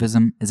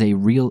relativism is a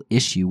real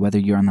issue whether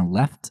you're on the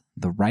left,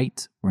 the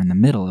right, or in the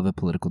middle of a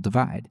political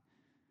divide.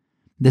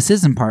 This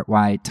is in part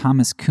why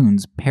Thomas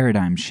Kuhn's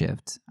paradigm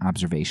shift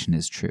observation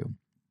is true.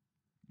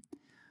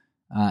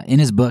 In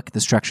his book, The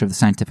Structure of the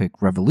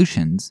Scientific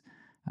Revolutions,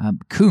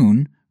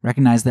 Kuhn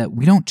recognized that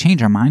we don't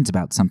change our minds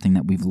about something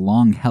that we've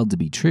long held to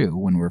be true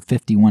when we're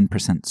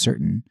 51%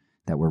 certain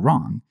that we're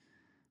wrong.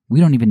 We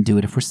don't even do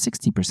it if we're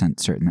 60%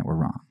 certain that we're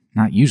wrong.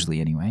 Not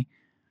usually, anyway.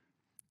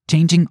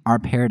 Changing our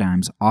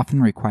paradigms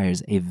often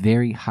requires a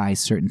very high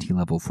certainty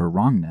level for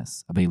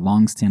wrongness of a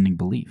long-standing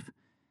belief.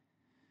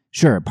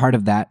 Sure, part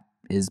of that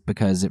is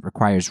because it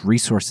requires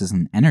resources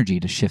and energy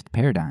to shift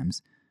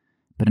paradigms,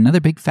 but another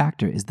big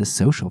factor is the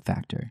social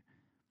factor.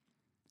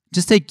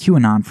 Just take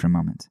QAnon for a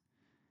moment.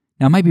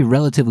 Now, it might be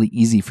relatively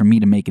easy for me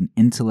to make an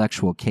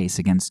intellectual case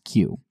against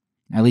Q,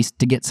 at least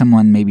to get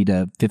someone maybe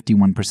to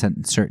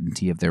 51%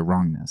 certainty of their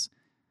wrongness.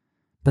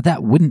 But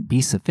that wouldn't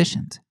be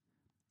sufficient.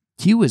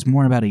 Q is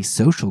more about a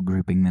social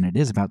grouping than it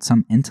is about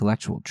some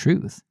intellectual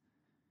truth.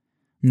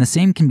 And the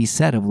same can be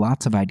said of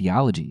lots of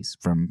ideologies,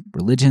 from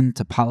religion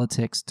to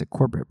politics to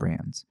corporate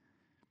brands.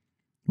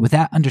 With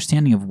that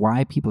understanding of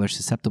why people are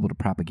susceptible to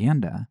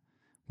propaganda,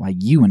 why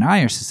you and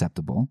I are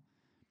susceptible,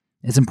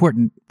 it's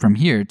important from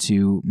here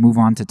to move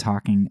on to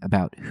talking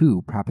about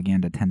who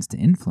propaganda tends to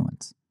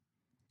influence.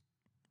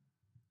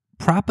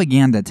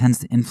 Propaganda tends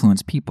to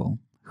influence people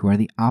who are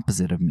the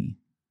opposite of me.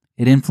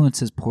 It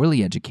influences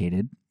poorly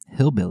educated,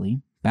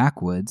 hillbilly,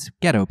 backwoods,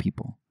 ghetto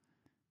people.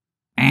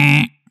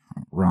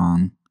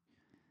 Wrong.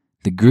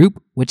 The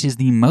group which is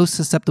the most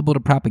susceptible to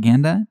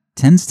propaganda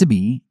tends to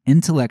be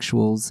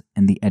intellectuals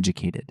and the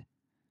educated.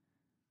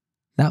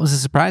 That was a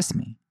surprise to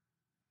me,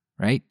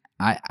 right?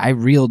 I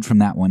reeled from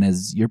that one,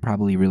 as you're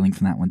probably reeling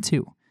from that one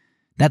too.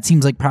 That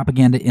seems like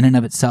propaganda in and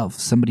of itself,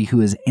 somebody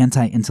who is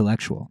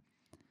anti-intellectual.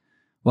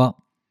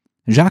 Well,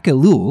 Jacques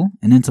Ellul,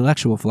 an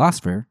intellectual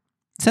philosopher,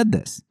 said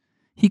this.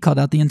 He called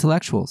out the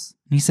intellectuals.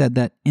 He said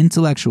that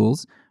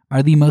intellectuals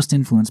are the most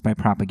influenced by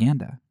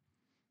propaganda.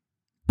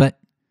 But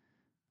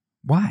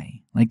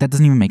why? That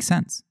doesn't even make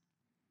sense.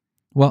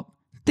 Well,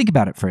 think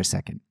about it for a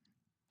second.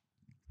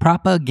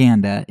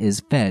 Propaganda is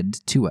fed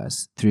to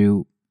us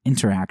through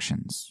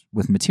interactions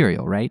with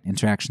material, right?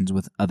 Interactions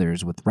with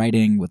others, with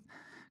writing, with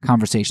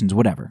conversations,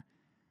 whatever.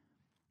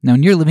 Now,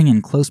 when you're living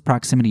in close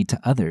proximity to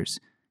others,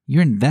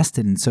 you're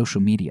invested in social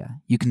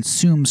media. You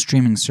consume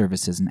streaming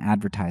services and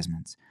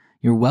advertisements.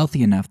 You're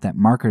wealthy enough that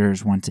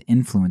marketers want to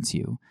influence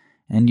you,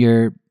 and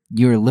you're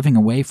living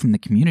away from the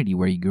community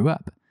where you grew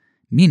up,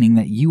 meaning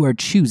that you are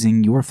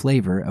choosing your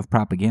flavor of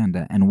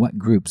propaganda and what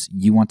groups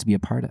you want to be a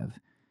part of.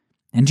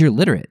 And you're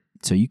literate,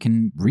 so you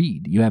can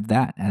read. You have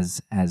that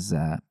as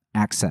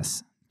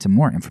access to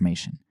more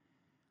information.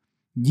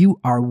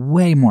 You are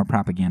way more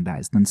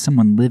propagandized than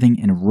someone living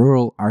in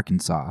rural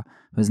Arkansas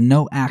who has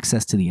no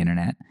access to the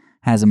internet,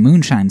 has a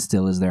moonshine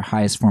still as their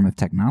highest form of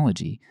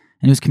technology,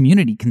 and whose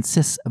community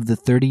consists of the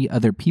 30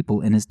 other people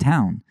in his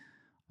town,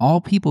 all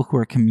people who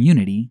are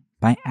community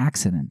by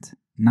accident,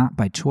 not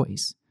by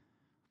choice.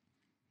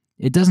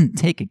 It doesn't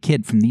take a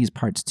kid from these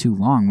parts too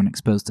long when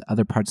exposed to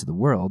other parts of the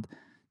world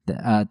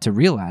to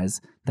realize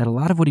that a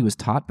lot of what he was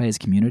taught by his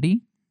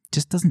community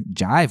just doesn't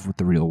jive with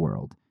the real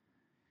world.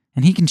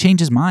 And he can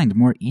change his mind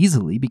more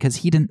easily because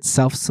he didn't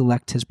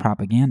self-select his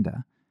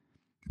propaganda,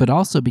 but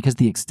also because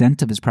the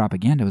extent of his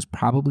propaganda was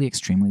probably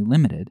extremely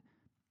limited.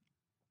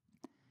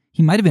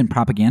 He might have been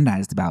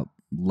propagandized about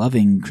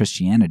loving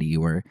Christianity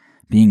or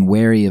being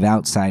wary of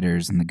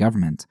outsiders and the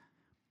government,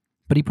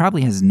 but he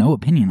probably has no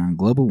opinion on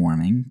global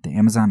warming, the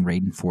Amazon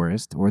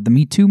rainforest, or the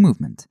Me Too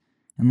movement,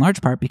 in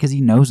large part because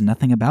he knows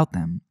nothing about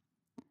them.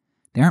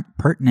 They aren't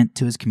pertinent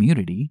to his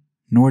community,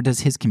 nor does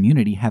his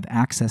community have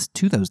access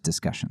to those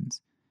discussions.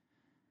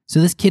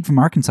 So this kid from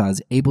Arkansas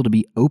is able to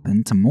be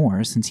open to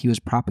more since he was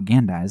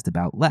propagandized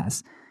about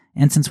less,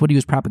 and since what he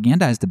was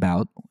propagandized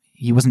about,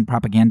 he wasn't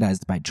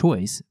propagandized by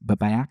choice, but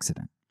by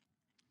accident.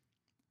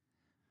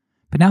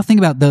 But now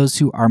think about those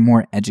who are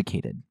more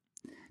educated.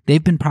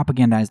 They've been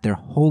propagandized their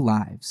whole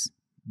lives.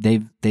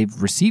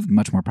 They've received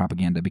much more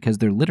propaganda because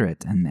they're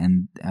literate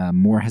and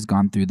more has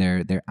gone through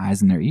their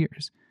eyes and their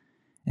ears.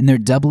 And they're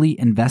doubly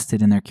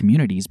invested in their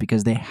communities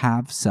because they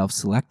have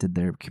self-selected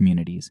their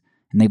communities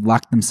and they've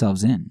locked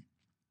themselves in.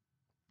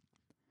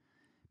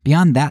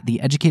 Beyond that, the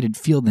educated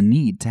feel the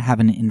need to have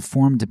an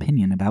informed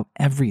opinion about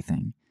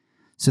everything,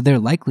 so they're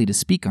likely to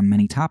speak on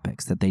many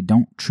topics that they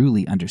don't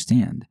truly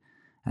understand,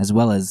 as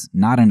well as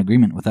not in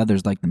agreement with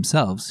others like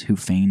themselves who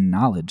feign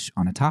knowledge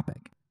on a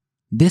topic.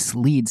 This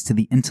leads to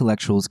the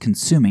intellectuals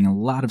consuming a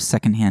lot of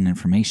secondhand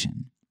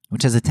information,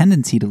 which has a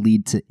tendency to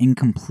lead to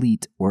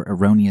incomplete or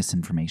erroneous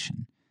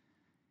information.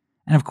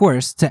 And of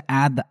course, to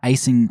add the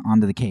icing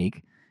onto the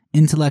cake,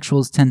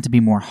 intellectuals tend to be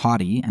more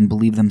haughty and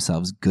believe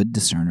themselves good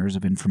discerners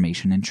of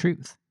information and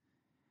truth.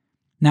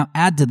 Now,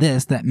 add to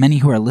this that many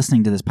who are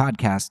listening to this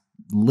podcast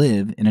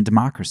live in a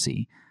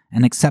democracy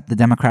and accept the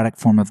democratic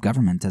form of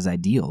government as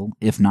ideal,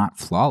 if not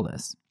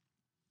flawless.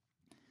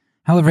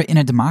 However, in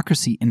a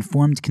democracy,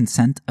 informed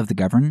consent of the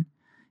governed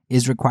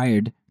is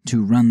required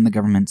to run the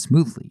government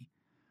smoothly.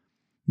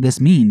 This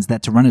means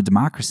that to run a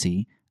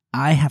democracy,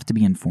 I have to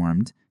be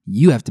informed,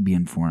 you have to be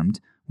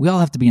informed, we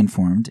all have to be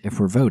informed if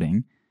we're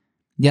voting.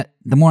 Yet,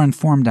 the more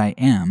informed I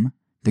am,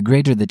 the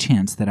greater the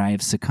chance that I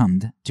have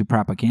succumbed to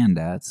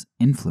propaganda's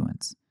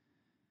influence.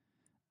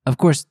 Of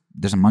course,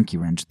 there's a monkey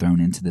wrench thrown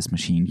into this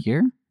machine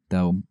here,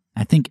 though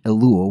I think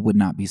Elul would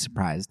not be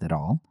surprised at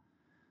all.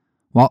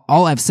 While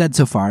all I've said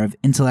so far of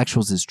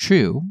intellectuals is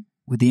true,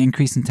 with the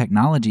increase in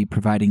technology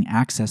providing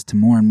access to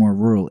more and more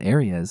rural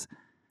areas,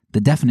 the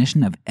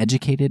definition of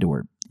educated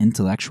or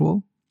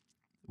intellectual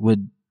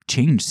would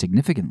change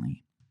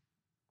significantly.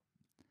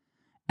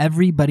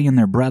 Everybody and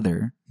their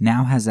brother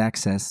now has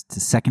access to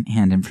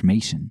secondhand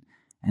information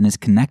and is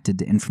connected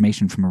to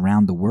information from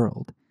around the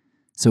world.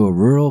 So a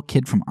rural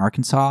kid from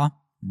Arkansas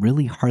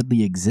really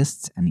hardly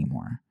exists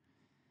anymore.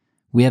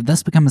 We have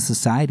thus become a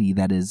society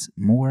that is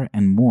more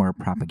and more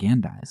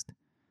propagandized.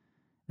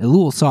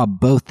 Elul saw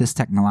both this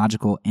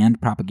technological and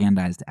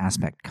propagandized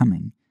aspect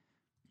coming,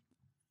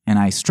 and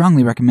I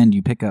strongly recommend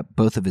you pick up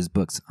both of his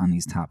books on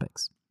these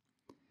topics.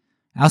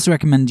 I also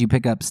recommend you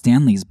pick up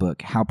Stanley's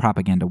book, How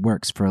Propaganda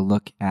Works, for a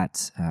look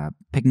at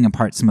picking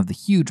apart some of the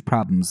huge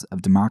problems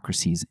of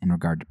democracies in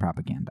regard to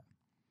propaganda.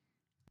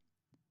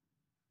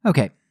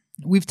 Okay,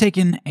 we've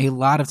taken a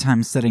lot of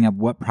time setting up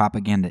what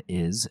propaganda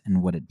is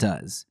and what it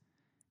does.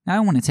 Now I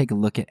want to take a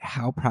look at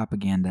how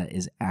propaganda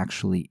is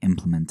actually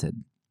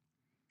implemented.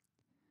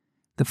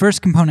 The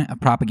first component of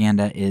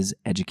propaganda is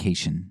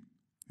education.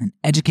 And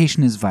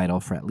education is vital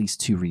for at least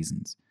two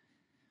reasons.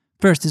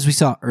 First, as we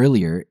saw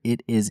earlier,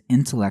 it is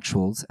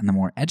intellectuals and the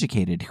more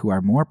educated who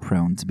are more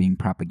prone to being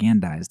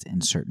propagandized in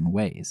certain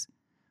ways.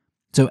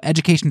 So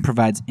education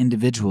provides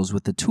individuals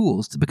with the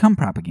tools to become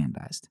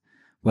propagandized,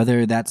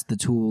 whether that's the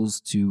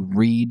tools to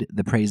read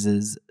the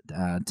praises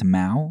to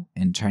Mao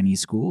in Chinese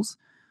schools,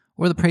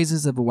 or the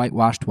praises of a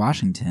whitewashed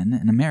Washington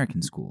in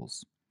American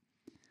schools.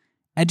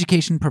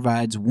 Education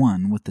provides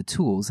one with the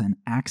tools and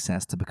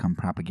access to become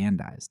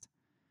propagandized.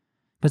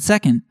 But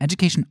second,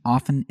 education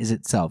often is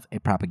itself a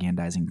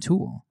propagandizing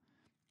tool.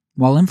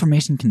 While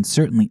information can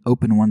certainly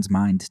open one's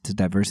mind to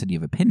diversity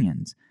of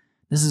opinions,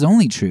 this is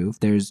only true if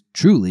there's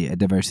truly a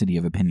diversity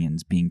of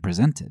opinions being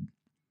presented.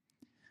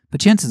 But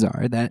chances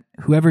are that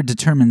whoever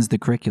determines the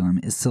curriculum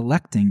is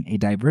selecting a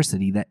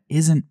diversity that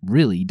isn't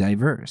really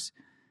diverse,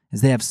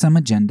 as they have some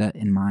agenda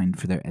in mind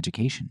for their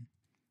education.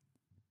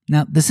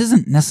 Now, this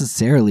isn't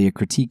necessarily a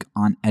critique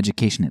on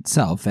education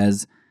itself,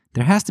 as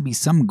there has to be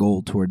some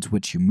goal towards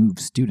which you move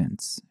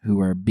students who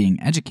are being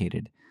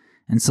educated,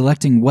 and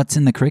selecting what's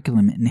in the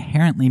curriculum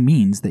inherently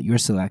means that you're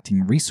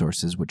selecting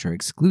resources which are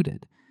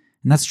excluded.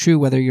 And that's true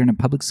whether you're in a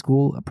public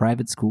school, a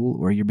private school,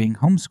 or you're being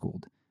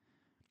homeschooled.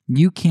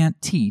 You can't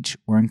teach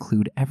or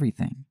include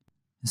everything.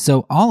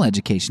 So all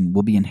education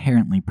will be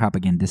inherently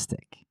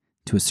propagandistic,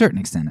 to a certain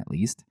extent at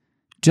least,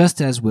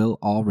 just as will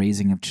all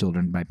raising of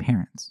children by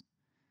parents.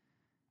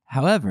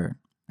 However,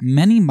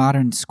 many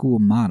modern school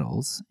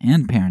models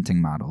and parenting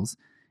models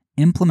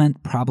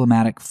implement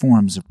problematic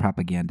forms of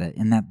propaganda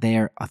in that they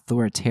are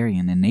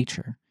authoritarian in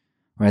nature,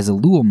 or as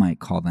Elul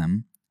might call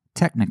them,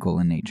 technical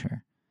in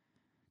nature.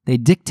 They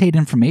dictate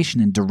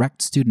information and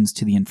direct students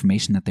to the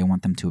information that they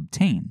want them to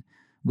obtain,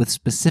 with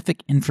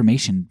specific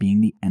information being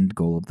the end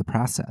goal of the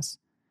process.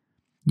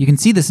 You can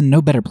see this in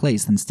no better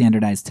place than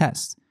standardized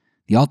tests,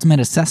 the ultimate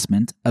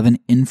assessment of an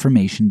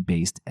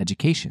information-based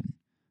education,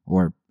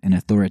 or an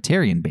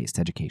authoritarian-based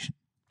education.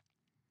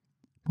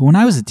 But when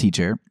I was a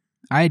teacher,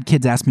 I had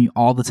kids ask me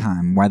all the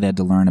time why they had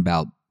to learn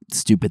about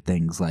stupid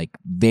things like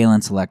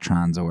valence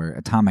electrons or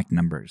atomic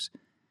numbers.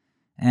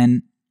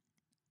 And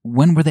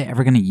when were they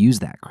ever going to use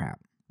that crap?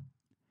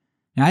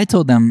 Now, I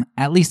told them,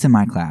 at least in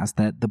my class,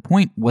 that the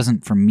point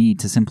wasn't for me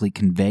to simply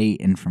convey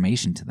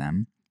information to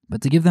them,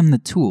 but to give them the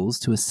tools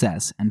to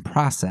assess and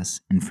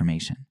process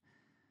information.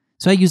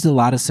 So I used a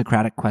lot of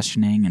Socratic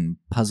questioning and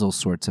puzzle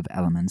sorts of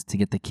elements to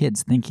get the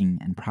kids thinking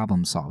and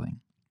problem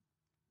solving.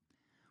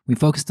 We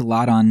focused a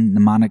lot on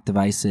mnemonic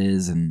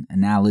devices and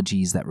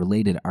analogies that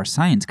related our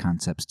science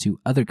concepts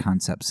to other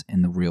concepts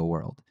in the real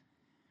world.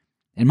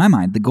 In my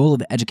mind, the goal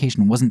of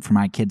education wasn't for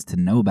my kids to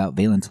know about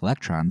valence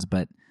electrons,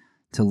 but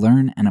to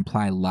learn and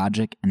apply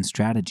logic and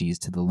strategies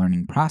to the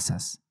learning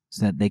process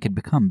so that they could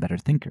become better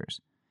thinkers.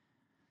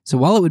 So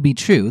while it would be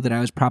true that I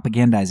was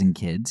propagandizing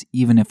kids,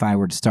 even if I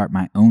were to start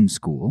my own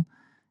school,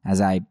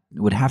 as I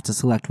would have to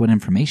select what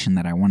information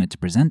that I wanted to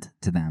present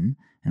to them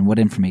and what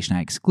information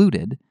I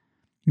excluded,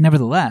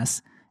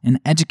 nevertheless, an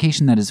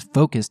education that is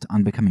focused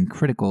on becoming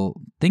critical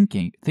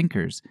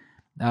thinkers,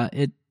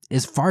 it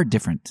is far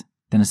different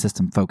than a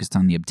system focused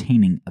on the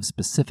obtaining of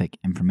specific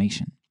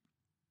information.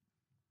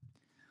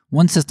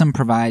 One system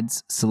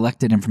provides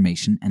selected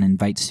information and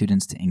invites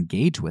students to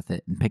engage with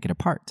it and pick it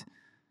apart.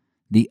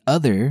 The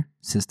other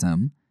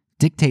system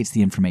dictates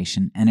the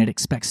information and it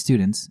expects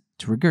students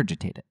to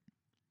regurgitate it.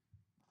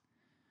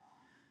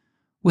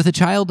 With a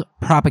child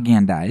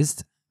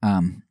propagandized,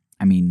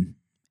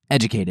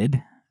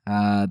 educated,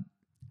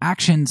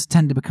 actions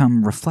tend to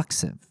become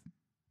reflexive,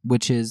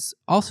 which is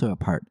also a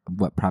part of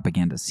what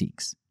propaganda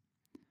seeks.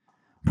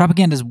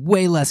 Propaganda is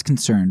way less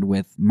concerned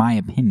with my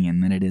opinion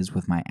than it is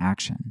with my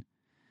action.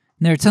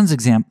 And there are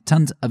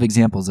tons of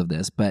examples of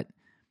this, but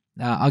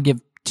I'll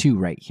give two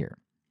right here.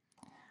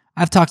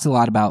 I've talked a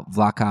lot about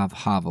Václav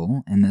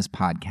Havel in this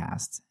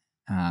podcast.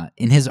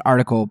 In his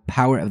article,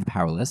 Power of the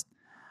Powerless,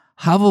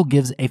 Havel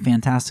gives a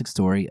fantastic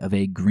story of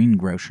a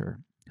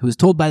greengrocer who is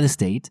told by the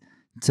state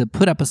to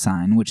put up a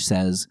sign which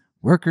says,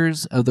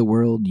 "Workers of the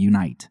world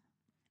unite."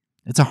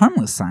 It's a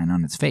harmless sign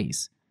on its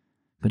face,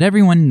 but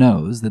everyone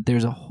knows that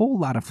there's a whole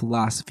lot of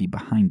philosophy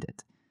behind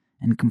it,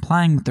 and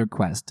complying with their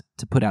request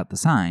to put out the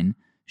sign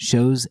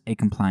shows a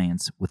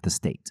compliance with the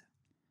state.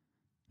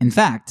 In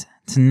fact,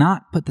 to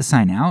not put the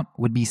sign out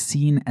would be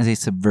seen as a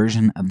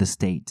subversion of the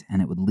state,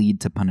 and it would lead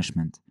to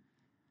punishment.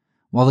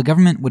 While the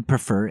government would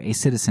prefer a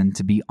citizen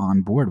to be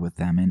on board with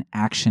them in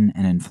action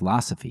and in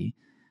philosophy,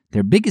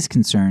 their biggest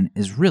concern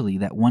is really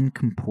that one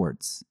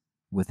comports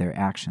with their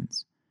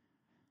actions.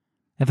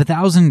 If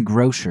 1,000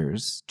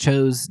 grocers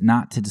chose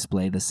not to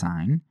display the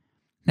sign,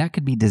 that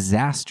could be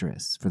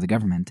disastrous for the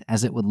government,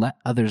 as it would let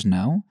others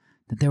know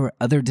that there were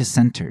other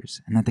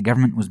dissenters and that the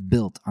government was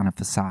built on a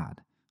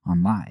facade,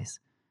 on lies.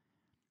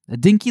 A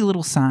dinky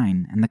little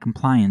sign and the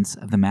compliance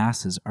of the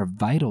masses are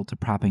vital to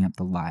propping up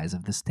the lies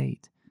of the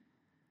state.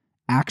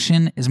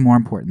 Action is more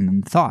important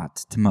than thought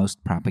to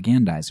most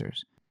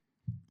propagandizers.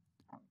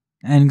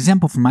 An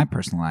example from my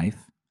personal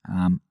life,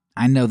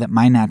 I know that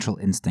my natural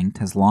instinct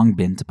has long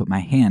been to put my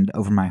hand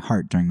over my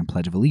heart during the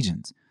Pledge of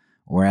Allegiance,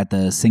 or at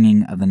the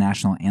singing of the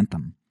national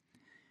anthem.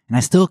 And I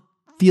still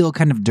feel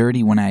kind of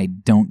dirty when I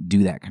don't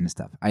do that kind of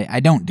stuff. I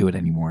don't do it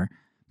anymore,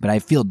 but I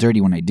feel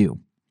dirty when I do.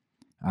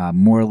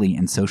 Morally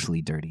and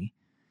socially dirty.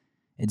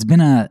 It's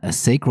been a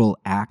sacral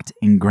act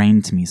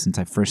ingrained to me since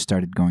I first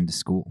started going to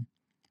school.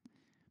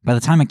 By the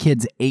time a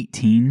kid's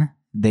 18,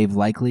 they've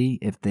likely,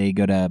 if they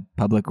go to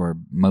public or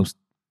most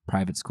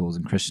private schools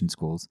and Christian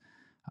schools,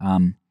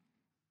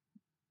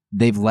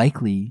 they've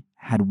likely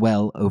had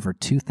well over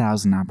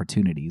 2,000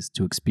 opportunities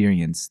to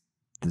experience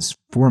this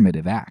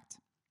formative act.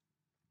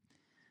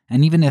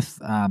 And even if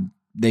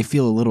they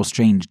feel a little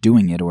strange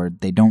doing it, or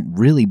they don't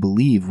really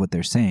believe what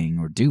they're saying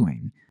or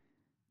doing,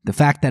 the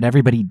fact that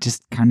everybody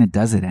just kind of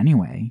does it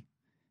anyway,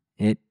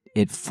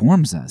 it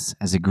forms us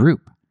as a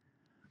group.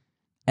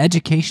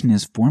 Education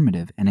is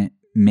formative, and it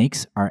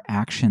makes our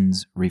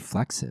actions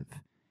reflexive.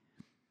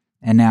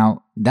 And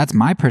now, that's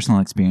my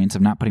personal experience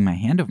of not putting my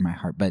hand over my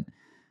heart, but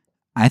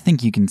I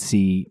think you can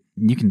see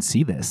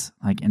this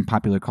like in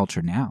popular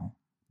culture now.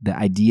 The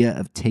idea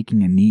of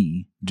taking a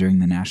knee during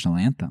the national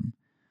anthem,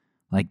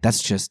 like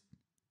that's just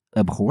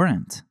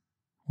abhorrent.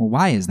 Well,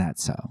 why is that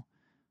so?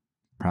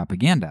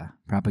 Propaganda.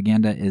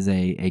 Propaganda is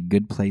a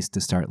good place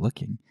to start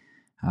looking.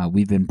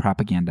 We've been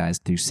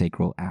propagandized through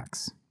sacral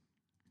acts.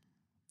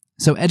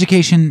 So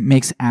education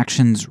makes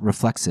actions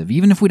reflexive,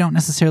 even if we don't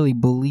necessarily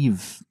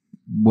believe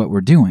what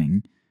we're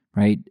doing,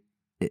 right?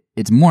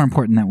 It's more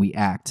important that we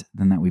act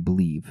than that we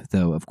believe,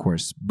 though, of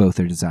course, both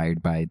are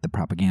desired by the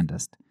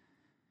propagandist.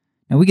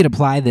 Now, we could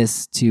apply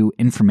this to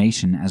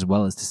information as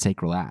well as to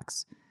sacral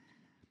acts.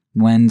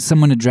 When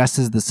someone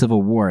addresses the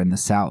Civil War in the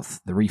South,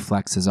 the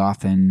reflex is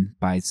often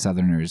by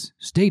Southerners,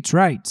 states'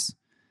 rights.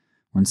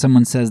 When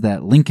someone says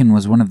that Lincoln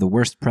was one of the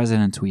worst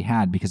presidents we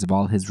had because of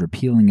all his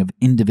repealing of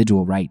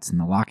individual rights and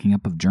the locking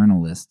up of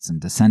journalists and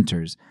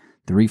dissenters,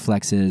 the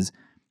reflex is,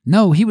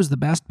 no, he was the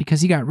best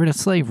because he got rid of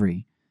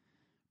slavery.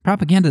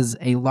 Propaganda is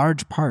a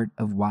large part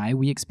of why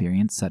we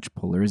experience such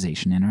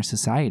polarization in our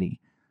society.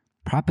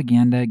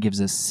 propaganda gives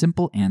us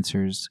simple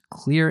answers,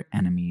 clear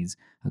enemies,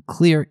 a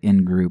clear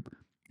in-group,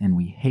 and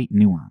we hate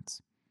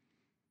nuance.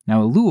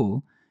 Now,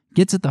 Ellul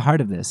gets at the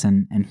heart of this,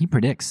 and he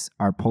predicts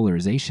our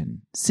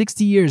polarization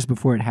 60 years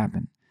before it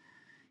happened.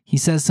 He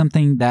says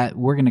something that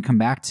we're going to come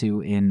back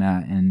to in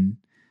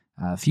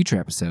a future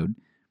episode,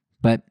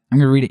 but I'm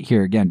going to read it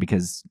here again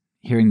because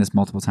hearing this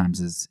multiple times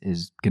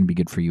is going to be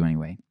good for you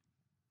anyway.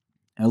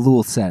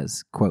 Ellul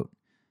says, quote,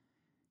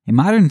 "A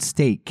modern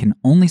state can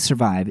only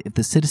survive if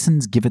the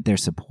citizens give it their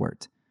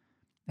support,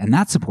 and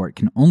that support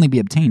can only be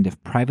obtained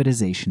if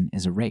privatization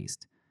is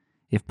erased.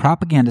 If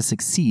propaganda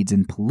succeeds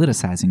in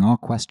politicizing all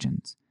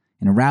questions,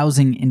 in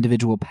arousing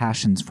individual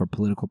passions for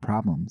political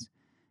problems,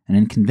 and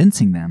in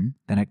convincing them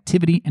that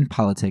activity in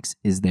politics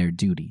is their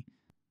duty.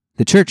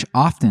 The church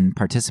often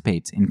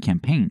participates in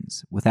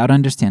campaigns without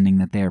understanding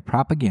that they are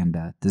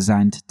propaganda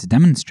designed to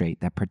demonstrate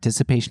that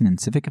participation in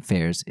civic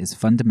affairs is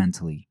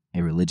fundamentally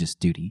a religious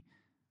duty."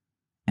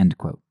 End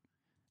quote.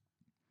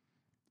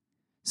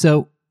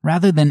 So,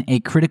 rather than a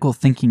critical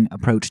thinking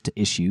approach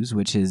to issues,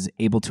 which is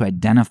able to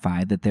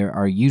identify that there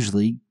are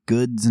usually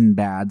goods and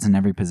bads in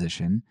every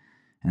position,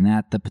 and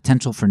that the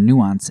potential for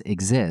nuance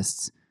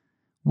exists,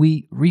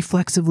 we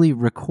reflexively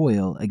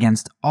recoil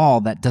against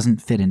all that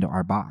doesn't fit into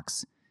our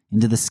box,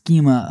 into the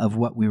schema of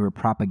what we were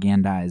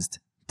propagandized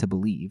to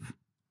believe.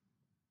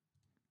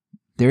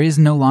 There is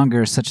no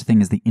longer such a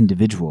thing as the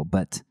individual,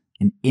 but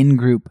an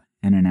in-group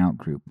and an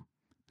out-group,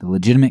 the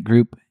legitimate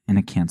group and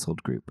a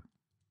canceled group.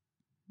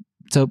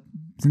 So,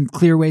 some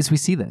clear ways we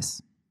see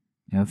this.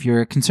 If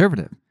you're a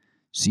conservative,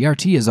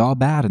 CRT is all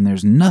bad and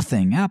there's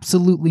nothing,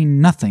 absolutely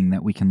nothing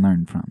that we can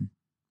learn from.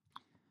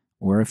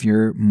 Or if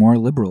you're more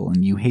liberal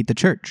and you hate the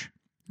church,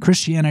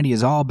 Christianity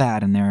is all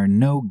bad and there are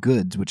no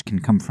goods which can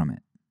come from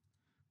it.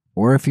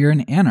 Or if you're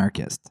an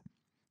anarchist,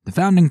 the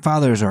founding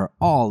fathers are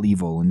all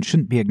evil and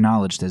shouldn't be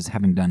acknowledged as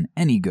having done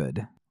any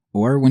good.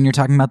 Or when you're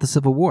talking about the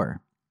Civil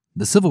War,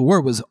 the Civil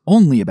War was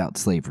only about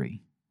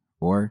slavery.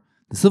 Or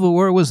the Civil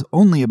War was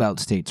only about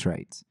states'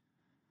 rights.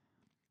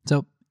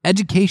 So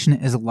education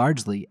is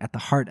largely at the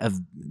heart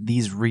of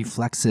these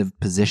reflexive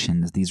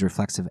positions, these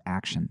reflexive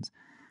actions.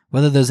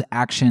 Whether those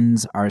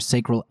actions are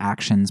sacral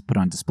actions put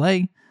on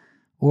display,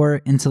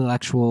 or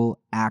intellectual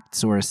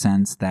acts or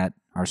assents that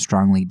are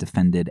strongly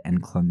defended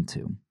and clung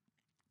to.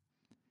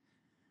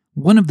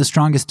 One of the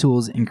strongest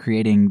tools in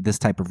creating this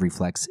type of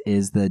reflex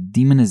is the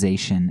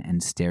demonization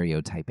and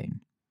stereotyping.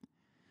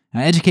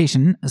 Now,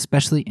 education,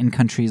 especially in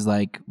countries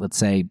like, let's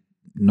say,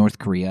 North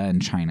Korea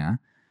and China,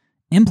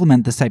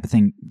 implement this type of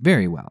thing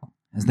very well,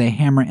 as they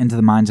hammer into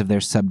the minds of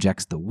their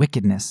subjects the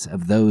wickedness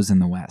of those in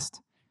the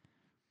West.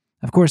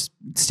 Of course,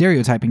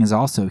 stereotyping is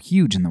also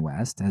huge in the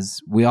West,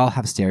 as we all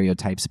have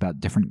stereotypes about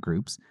different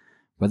groups,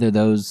 whether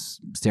those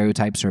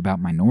stereotypes are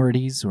about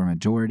minorities or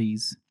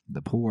majorities,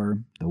 the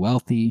poor, the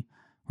wealthy,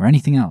 or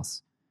anything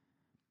else.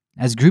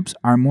 As groups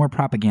are more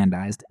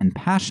propagandized and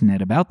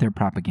passionate about their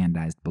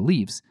propagandized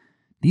beliefs,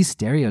 these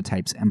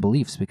stereotypes and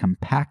beliefs become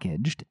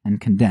packaged and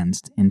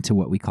condensed into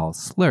what we call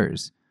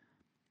slurs.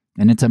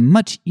 And it's a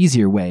much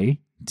easier way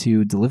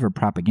to deliver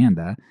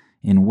propaganda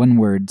in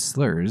one-word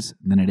slurs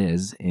than it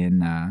is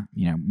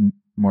in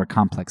more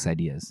complex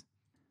ideas.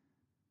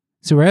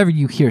 So wherever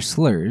you hear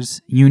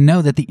slurs, you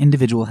know that the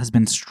individual has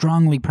been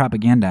strongly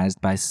propagandized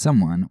by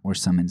someone or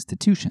some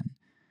institution.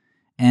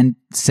 And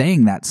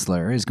saying that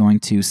slur is going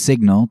to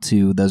signal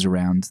to those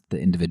around the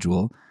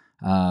individual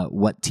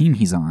what team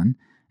he's on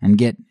and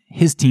get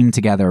his team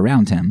to gather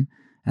around him,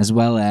 as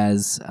well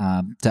as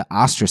to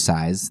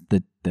ostracize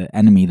the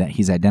enemy that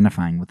he's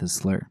identifying with his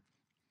slur.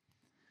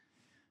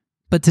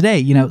 But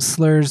today,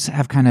 slurs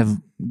have kind of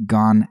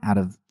gone out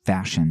of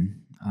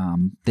fashion.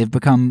 They've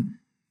become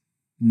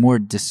more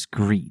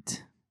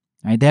discreet,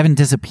 right? They haven't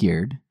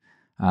disappeared.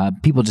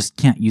 People just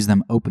can't use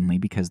them openly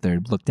because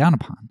they're looked down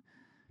upon.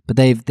 But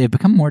they've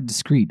become more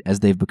discreet as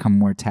they've become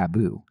more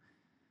taboo.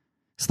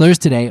 Slurs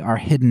today are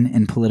hidden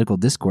in political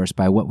discourse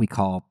by what we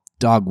call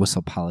dog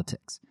whistle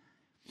politics.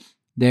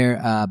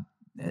 They're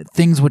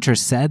things which are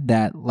said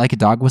that, like a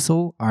dog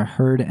whistle, are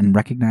heard and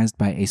recognized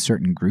by a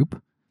certain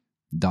group,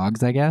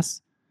 dogs, I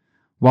guess,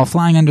 while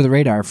flying under the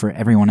radar for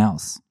everyone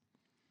else.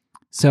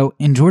 So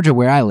in Georgia,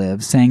 where I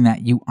live, saying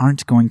that you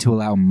aren't going to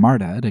allow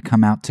MARTA to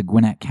come out to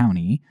Gwinnett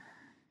County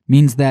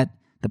means that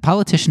the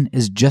politician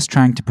is just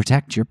trying to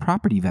protect your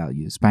property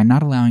values by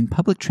not allowing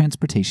public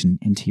transportation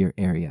into your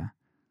area.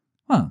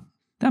 Well,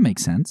 that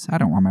makes sense. I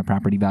don't want my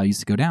property values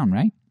to go down,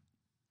 right?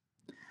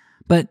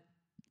 But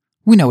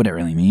we know what it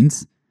really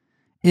means.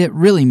 It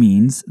really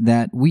means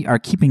that we are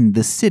keeping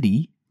the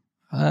city,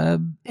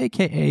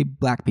 aka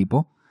black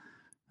people,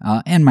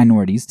 and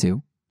minorities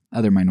too,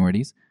 other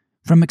minorities,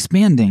 from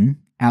expanding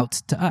out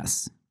to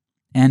us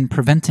and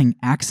preventing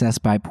access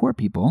by poor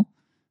people,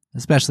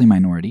 especially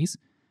minorities,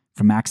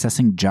 from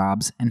accessing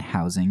jobs and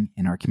housing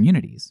in our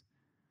communities.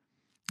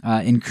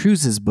 In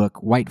Cruz's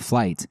book, White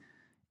Flight,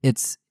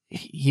 it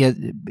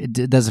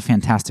does a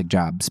fantastic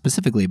job,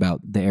 specifically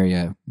about the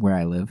area where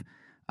I live,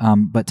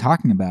 but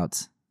talking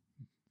about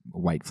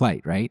white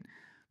flight, right?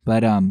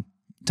 But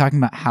talking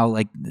about how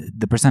like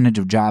the percentage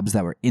of jobs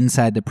that were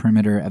inside the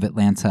perimeter of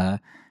Atlanta,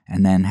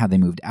 and then how they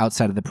moved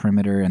outside of the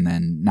perimeter, and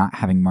then not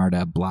having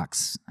MARTA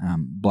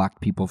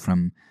blocked people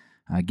from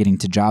getting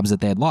to jobs that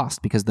they had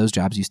lost because those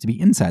jobs used to be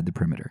inside the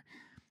perimeter.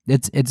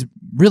 It's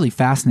really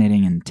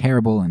fascinating and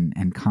terrible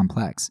and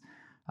complex.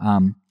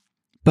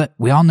 But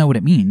we all know what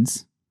it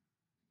means,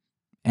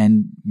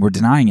 and we're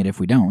denying it if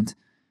we don't,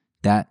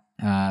 that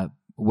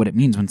what it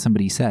means when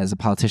a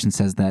politician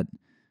says that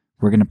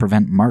we're going to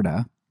prevent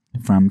MARTA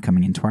from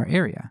coming into our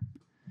area.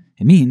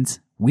 It means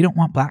we don't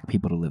want black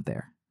people to live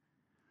there.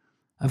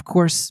 Of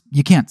course,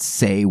 you can't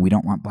say we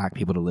don't want black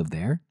people to live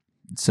there,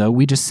 so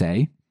we just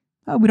say,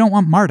 oh, we don't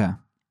want MARTA.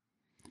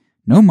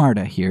 No,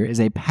 MARTA here is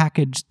a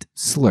packaged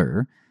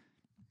slur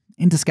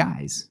in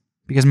disguise,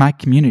 because my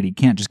community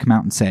can't just come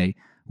out and say,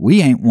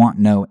 we ain't want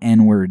no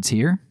N-words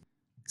here.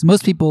 So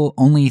most people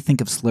only think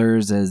of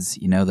slurs as,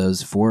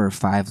 those 4 or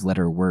 5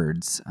 letter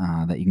words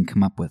that you can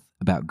come up with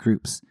about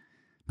groups.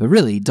 But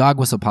really, dog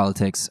whistle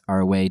politics are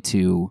a way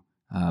to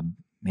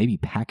maybe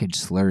package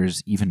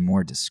slurs even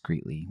more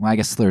discreetly. Well, I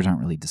guess slurs aren't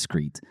really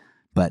discreet,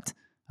 but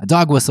a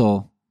dog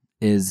whistle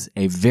is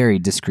a very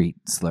discreet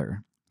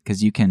slur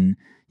because you can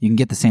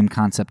get the same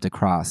concept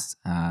across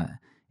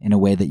in a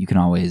way that you can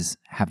always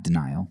have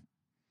denial.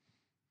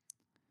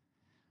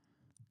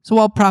 So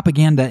while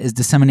propaganda is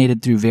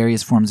disseminated through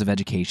various forms of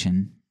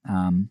education,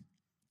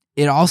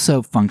 it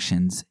also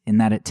functions in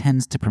that it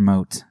tends to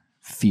promote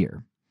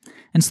fear.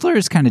 And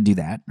slurs kind of do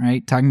that,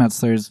 right? Talking about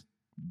slurs,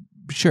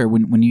 sure,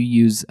 when you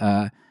use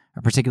a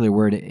particular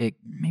word,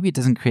 maybe it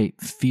doesn't create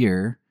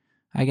fear.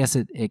 I guess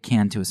it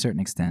can to a certain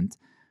extent,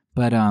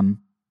 but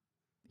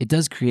it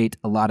does create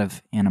a lot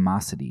of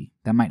animosity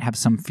that might have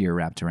some fear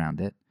wrapped around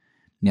it.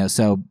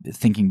 So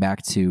thinking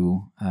back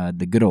to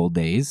the good old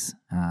days,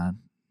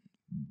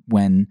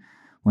 when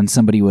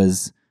somebody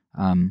was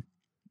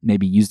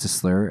maybe used a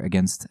slur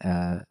against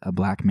a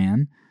black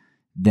man,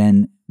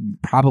 then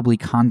probably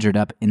conjured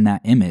up in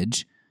that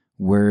image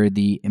were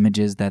the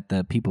images that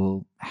the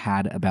people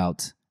had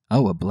about,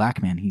 oh, a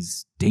black man,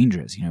 he's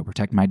dangerous,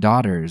 protect my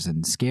daughters,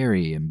 and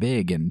scary and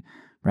big, and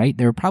right?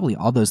 There were probably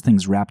all those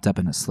things wrapped up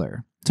in a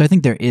slur. So I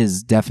think there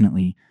is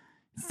definitely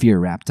fear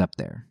wrapped up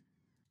there.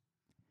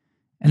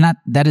 And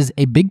that is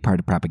a big part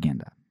of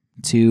propaganda,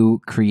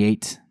 to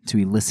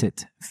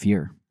elicit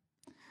fear.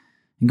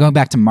 And going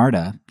back to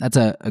MARTA, that's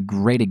a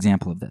great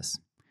example of this,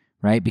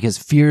 right? Because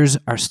fears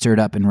are stirred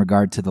up in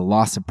regard to the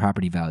loss of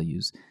property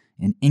values,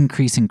 an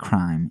increase in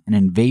crime, an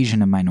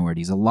invasion of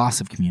minorities, a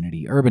loss of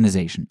community,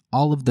 urbanization,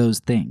 all of those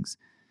things.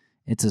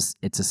 It's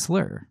a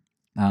slur,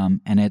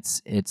 and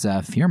it's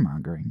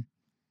fear-mongering.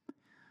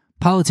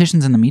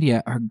 Politicians and the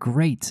media are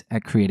great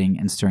at creating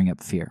and stirring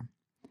up fear.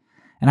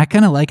 And I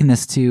kind of liken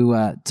this to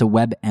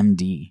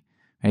WebMD.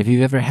 Right? If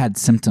you've ever had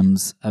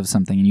symptoms of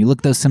something and you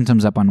look those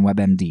symptoms up on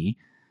WebMD,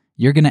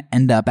 you're going to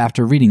end up,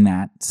 after reading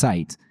that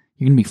site,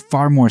 you're going to be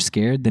far more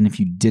scared than if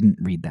you didn't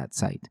read that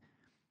site.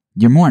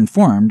 You're more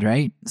informed,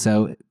 right?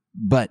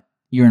 But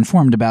you're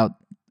informed about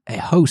a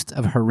host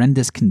of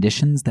horrendous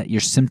conditions that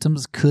your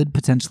symptoms could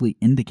potentially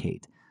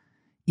indicate,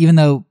 even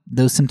though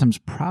those symptoms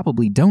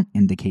probably don't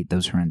indicate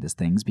those horrendous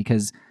things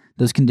because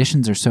those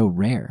conditions are so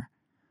rare.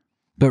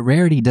 But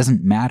rarity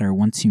doesn't matter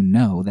once you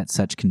know that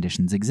such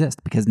conditions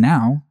exist, because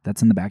now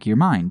that's in the back of your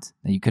mind,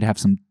 that you could have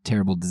some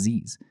terrible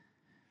disease.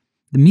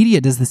 The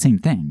media does the same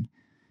thing,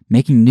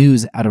 making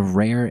news out of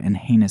rare and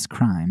heinous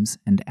crimes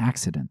and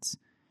accidents.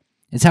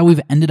 It's how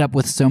we've ended up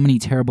with so many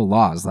terrible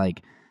laws,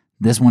 like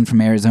this one from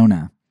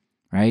Arizona,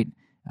 right?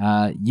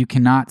 You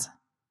cannot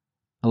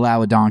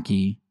allow a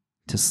donkey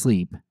to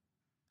sleep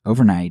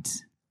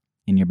overnight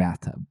in your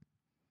bathtub.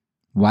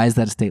 Why is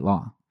that a state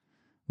law?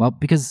 Well,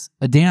 because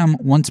a dam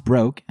once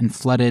broke and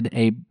flooded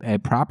a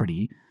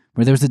property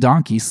where there was a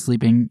donkey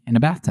sleeping in a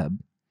bathtub.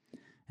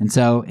 And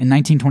so in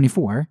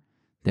 1924,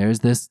 there's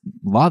this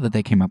law that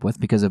they came up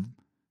with because of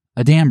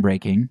a dam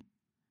breaking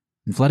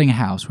and flooding a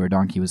house where a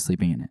donkey was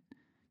sleeping in it.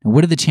 Now,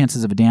 what are the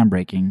chances of a dam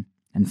breaking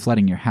and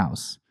flooding your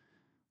house,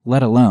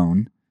 let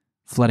alone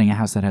flooding a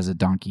house that has a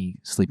donkey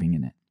sleeping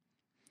in it?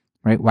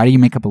 Right? Why do you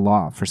make up a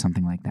law for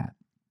something like that?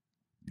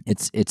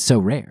 It's so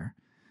rare.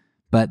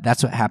 But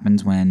that's what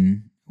happens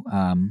when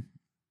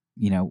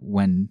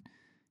when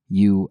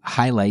you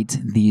highlight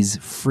these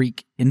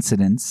freak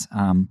incidents.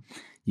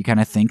 You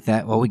kind of think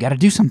that, well, we got to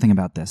do something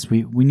about this.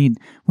 We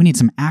need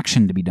some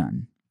action to be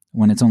done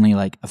when it's only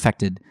like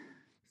affected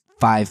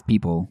 5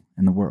 people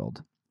in the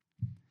world.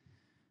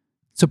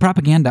 So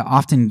propaganda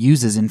often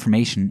uses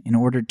information in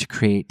order to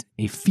create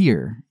a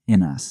fear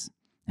in us.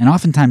 And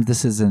oftentimes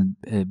this is an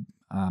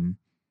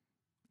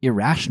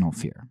irrational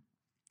fear.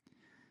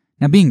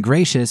 Now, being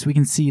gracious, we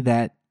can see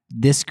that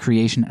this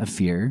creation of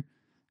fear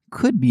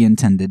could be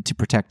intended to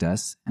protect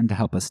us and to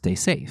help us stay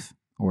safe,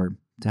 or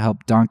to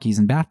help donkeys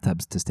and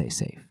bathtubs to stay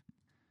safe.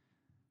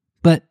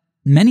 But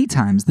many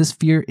times this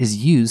fear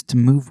is used to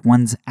move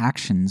one's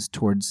actions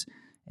towards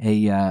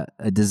a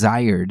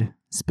desired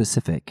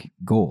specific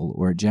goal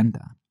or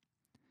agenda.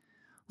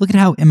 Look at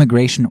how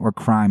immigration or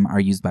crime are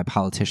used by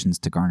politicians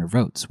to garner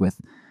votes, with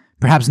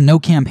Perhaps no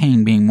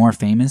campaign being more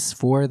famous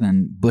for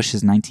than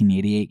Bush's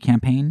 1988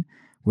 campaign,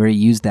 where he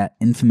used that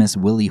infamous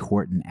Willie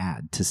Horton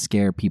ad to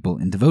scare people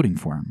into voting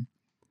for him.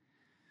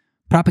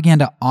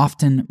 Propaganda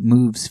often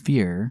moves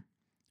fear,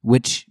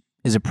 which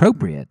is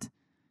appropriate,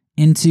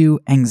 into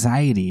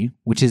anxiety,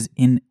 which is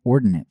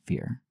inordinate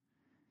fear.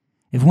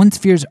 If one's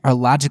fears are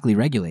logically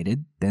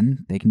regulated,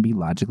 then they can be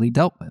logically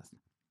dealt with.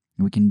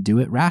 We can do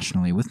it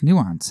rationally with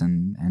nuance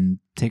and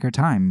take our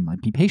time,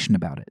 be patient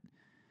about it.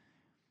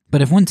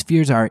 But if one's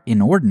fears are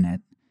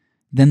inordinate,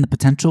 then the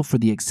potential for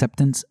the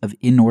acceptance of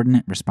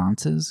inordinate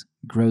responses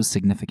grows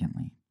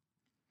significantly.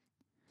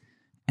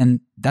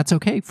 And that's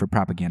okay for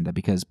propaganda,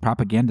 because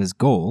propaganda's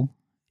goal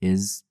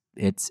is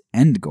its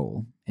end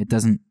goal. It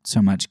doesn't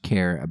so much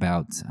care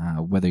about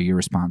whether your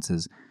response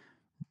is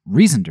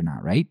reasoned or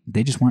not, right?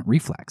 They just want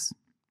reflex.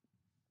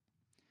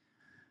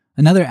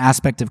 Another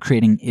aspect of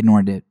creating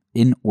inordinate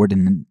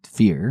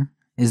fear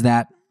is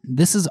that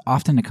this is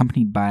often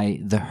accompanied by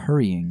the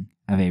hurrying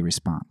of a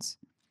response.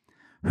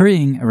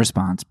 Hurrying a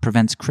response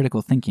prevents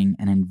critical thinking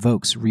and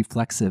invokes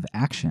reflexive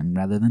action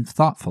rather than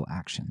thoughtful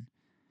action.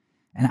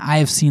 And I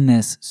have seen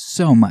this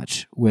so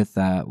much with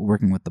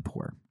working with the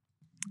poor.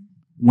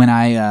 When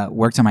I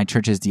worked on my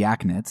church's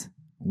diaconate,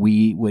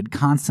 we would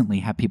constantly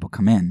have people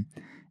come in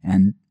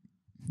and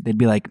they'd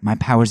be like, my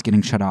power's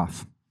getting shut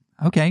off.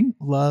 Okay,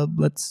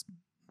 let's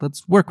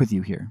work with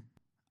you here.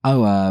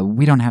 Oh,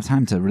 we don't have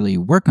time to really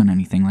work on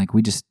anything.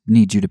 We just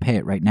need you to pay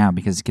it right now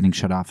because it's getting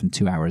shut off in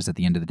 2 hours at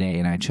the end of the day,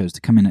 and I chose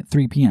to come in at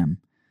 3 p.m.,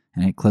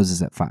 and it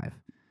closes at 5.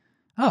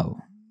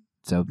 Oh,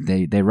 so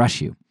they rush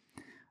you.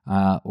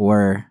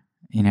 Or,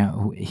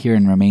 here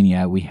in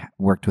Romania, we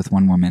worked with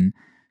one woman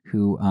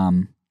who,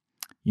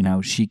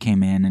 she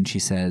came in and she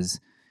says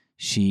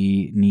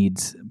she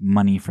needs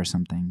money for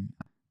something.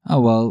 Oh,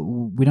 well,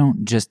 we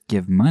don't just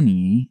give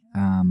money.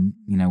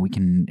 We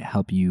can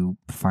help you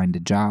find a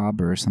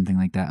job or something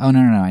like that. Oh, no,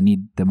 I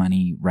need the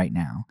money right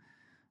now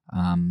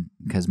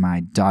because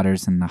my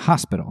daughter's in the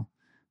hospital.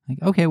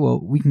 Okay,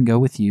 well, we can go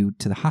with you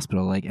to the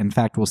hospital. In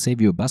fact, we'll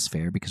save you a bus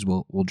fare because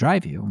we'll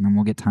drive you, and then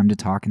we'll get time to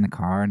talk in the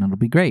car, and it'll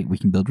be great. We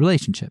can build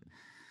relationship.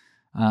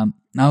 Oh,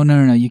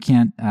 no, you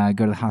can't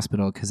go to the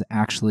hospital because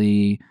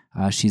actually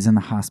she's in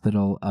the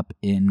hospital up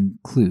in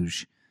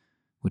Cluj,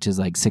 which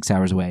is 6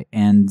 hours away,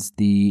 and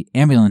the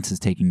ambulance is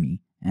taking me,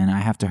 and I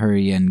have to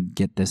hurry and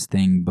get this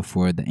thing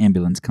before the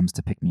ambulance comes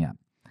to pick me up.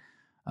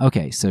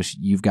 Okay, so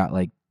you've got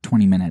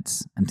 20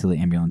 minutes until the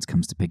ambulance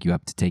comes to pick you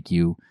up to take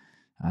you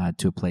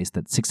to a place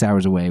that's 6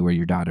 hours away where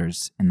your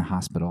daughter's in the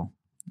hospital,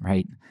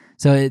 right?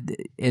 So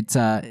it's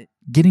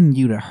getting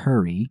you to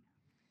hurry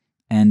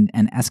and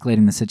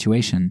escalating the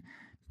situation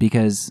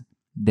because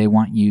they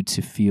want you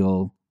to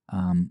feel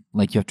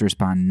like you have to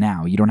respond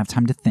now. You don't have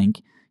time to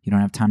think. You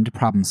don't have time to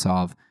problem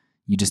solve.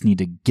 You just need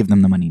to give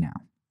them the money now.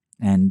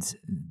 And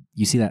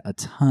you see that a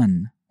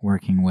ton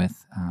working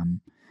with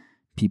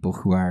people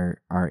who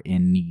are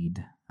in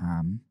need.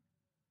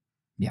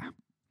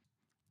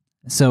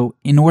 So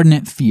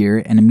inordinate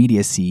fear and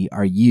immediacy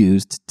are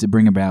used to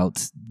bring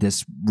about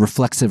this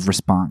reflexive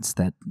response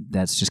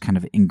that's just kind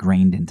of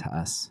ingrained into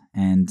us.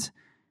 And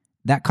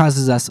that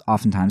causes us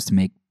oftentimes to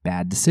make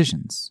bad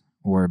decisions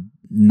or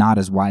not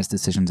as wise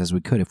decisions as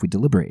we could if we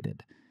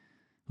deliberated.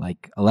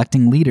 Like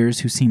electing leaders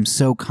who seem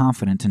so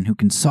confident and who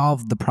can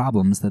solve the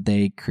problems that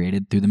they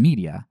created through the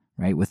media,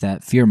 right? With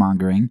that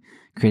fear-mongering,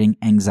 creating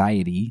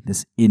anxiety,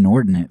 this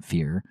inordinate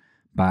fear,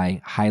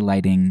 by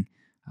highlighting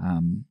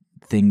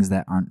things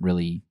that aren't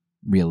really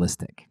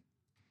realistic.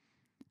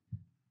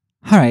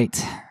 All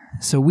right,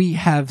 so we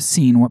have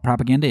seen what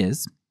propaganda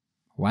is,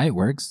 why it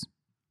works,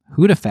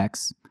 who it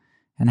affects,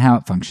 and how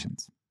it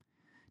functions.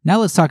 Now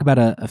let's talk about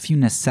a few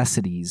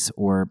necessities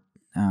or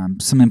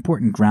some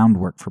important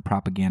groundwork for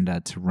propaganda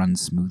to run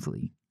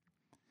smoothly.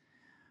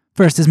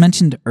 First, as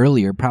mentioned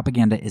earlier,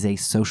 propaganda is a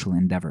social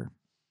endeavor.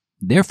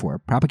 Therefore,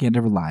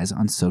 propaganda relies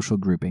on social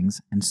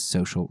groupings and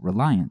social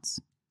reliance.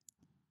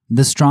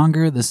 The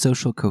stronger the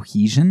social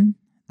cohesion,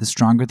 the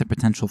stronger the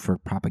potential for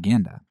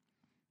propaganda.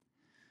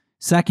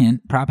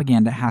 Second,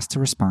 propaganda has to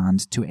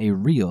respond to a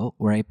real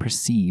or a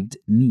perceived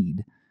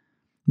need.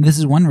 This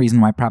is one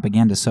reason why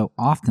propaganda so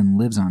often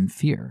lives on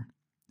fear.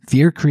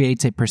 Fear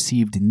creates a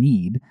perceived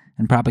need,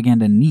 and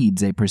propaganda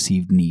needs a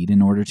perceived need in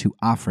order to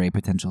offer a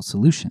potential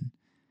solution.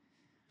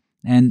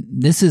 And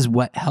this is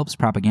what helps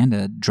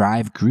propaganda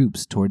drive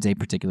groups towards a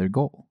particular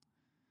goal.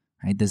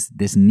 Right?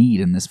 This need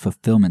and this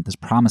fulfillment, this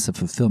promise of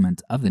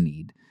fulfillment of the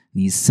need,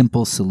 these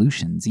simple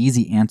solutions,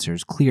 easy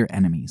answers, clear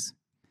enemies.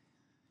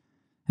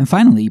 And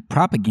finally,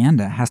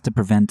 propaganda has to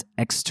prevent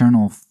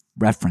external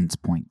reference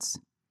points.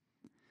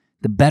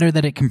 The better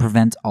that it can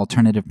prevent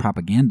alternative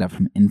propaganda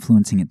from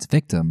influencing its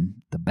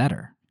victim, the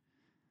better.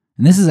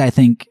 And this is, I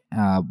think,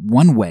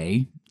 one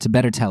way to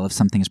better tell if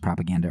something is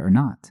propaganda or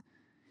not.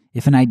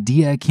 If an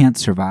idea can't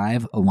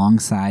survive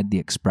alongside the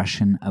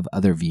expression of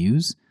other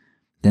views,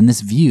 then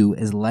this view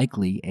is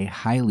likely a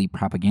highly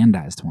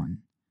propagandized one.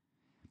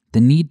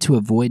 The need to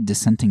avoid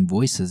dissenting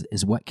voices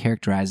is what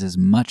characterizes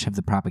much of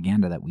the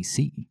propaganda that we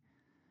see.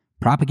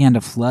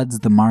 Propaganda floods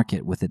the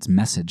market with its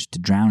message to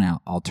drown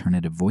out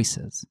alternative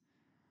voices.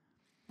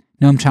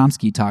 Noam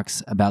Chomsky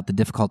talks about the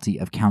difficulty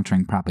of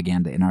countering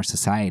propaganda in our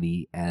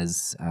society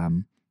as,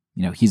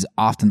 he's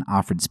often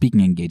offered speaking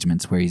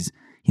engagements where he's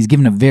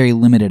given a very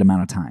limited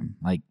amount of time,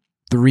 like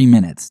 3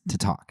 minutes to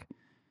talk.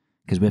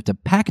 Because we have to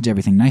package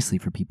everything nicely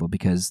for people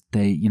because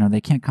they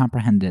can't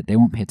comprehend it. They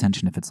won't pay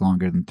attention if it's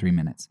longer than 3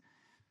 minutes.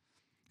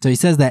 So he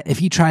says that if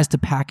he tries to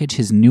package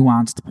his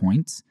nuanced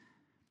points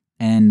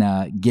and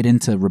get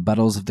into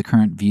rebuttals of the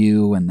current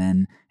view and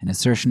then an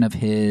assertion of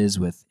his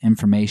with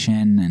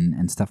information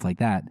and stuff like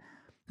that,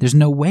 there's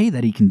no way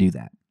that he can do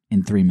that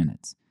in 3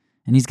 minutes.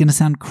 And he's going to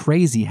sound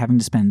crazy having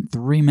to spend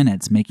 3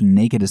 minutes making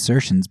naked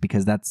assertions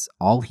because that's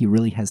all he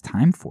really has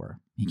time for.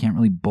 He can't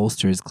really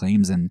bolster his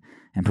claims and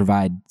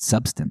provide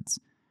substance.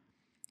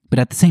 But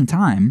at the same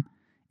time,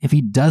 if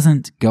he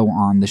doesn't go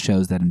on the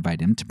shows that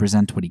invite him to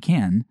present what he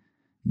can,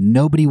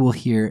 nobody will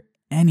hear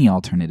any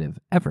alternative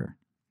ever.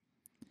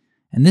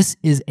 And this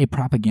is a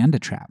propaganda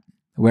trap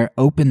where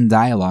open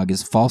dialogue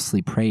is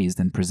falsely praised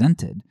and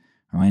presented.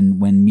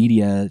 When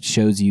media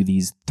shows you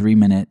these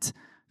 3-minute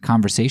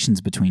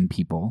conversations between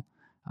people,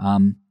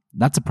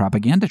 that's a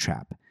propaganda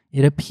trap.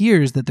 It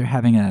appears that they're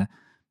having a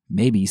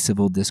maybe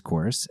civil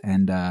discourse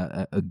and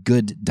a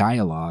good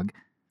dialogue,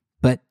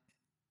 but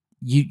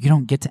you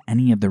don't get to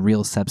any of the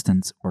real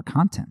substance or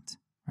content,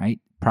 right?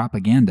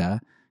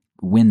 Propaganda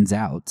wins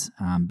out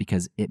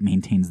because it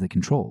maintains the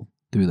control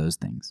through those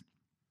things.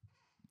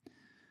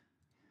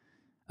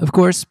 Of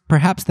course,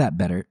 perhaps that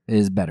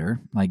is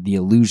better, like the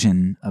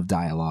illusion of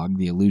dialogue,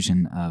 the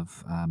illusion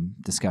of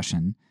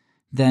discussion,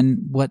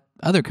 than what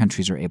other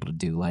countries are able to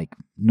do, like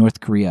North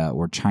Korea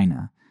or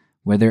China,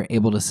 where they're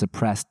able to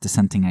suppress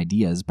dissenting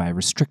ideas by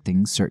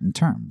restricting certain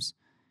terms.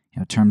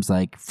 Terms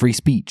like free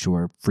speech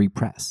or free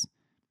press.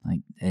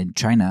 Like in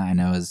China, I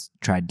know, has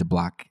tried to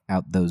block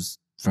out those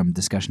from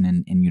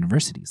discussion in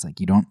universities. Like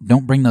you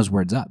don't bring those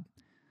words up.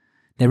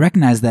 They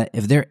recognize that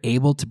if they're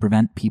able to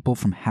prevent people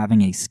from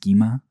having a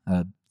schema,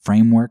 a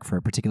framework for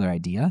a particular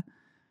idea,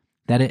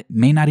 that it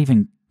may not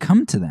even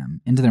come to them,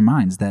 into their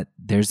minds, that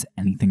there's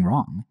anything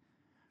wrong.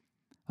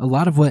 A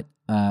lot of what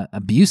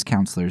abuse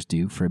counselors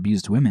do for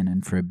abused women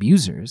and for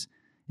abusers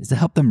is to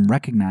help them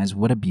recognize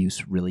what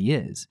abuse really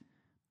is.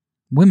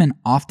 Women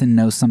often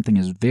know something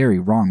is very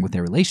wrong with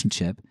their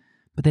relationship,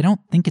 but they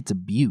don't think it's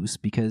abuse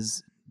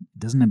because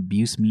doesn't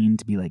abuse mean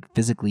to be like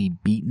physically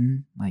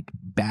beaten, like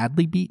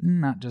badly beaten,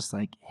 not just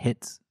like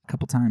hit a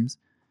couple times?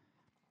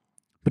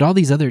 But all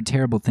these other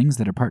terrible things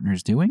that her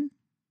partner's doing,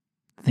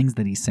 things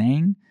that he's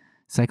saying,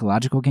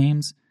 psychological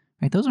games,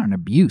 right? Those aren't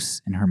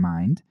abuse in her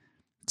mind.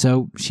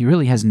 So she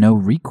really has no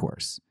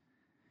recourse.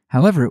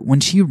 However, when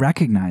she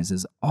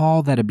recognizes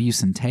all that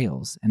abuse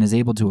entails and is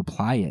able to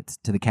apply it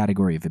to the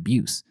category of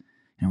abuse,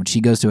 when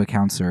she goes to a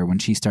counselor, when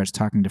she starts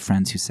talking to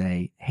friends who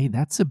say, hey,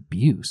 that's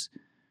abuse,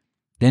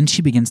 then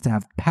she begins to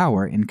have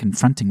power in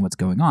confronting what's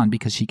going on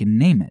because she can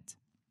name it.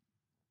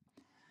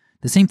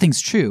 The same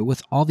thing's true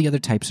with all the other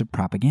types of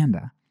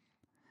propaganda.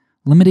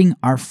 Limiting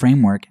our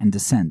framework and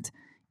dissent,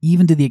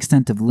 even to the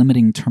extent of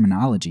limiting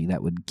terminology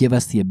that would give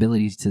us the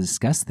ability to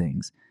discuss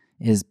things,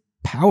 is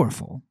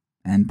powerful,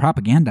 and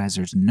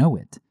propagandizers know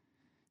it.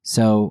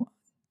 So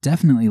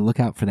definitely look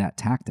out for that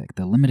tactic.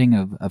 The limiting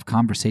of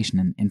conversation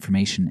and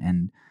information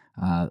and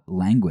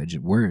language,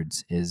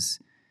 words, is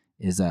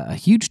a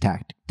huge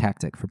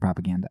tactic for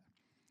propaganda.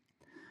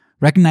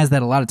 Recognize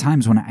that a lot of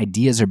times when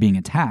ideas are being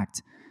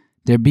attacked,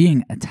 they're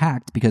being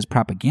attacked because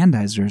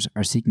propagandizers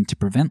are seeking to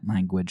prevent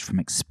language from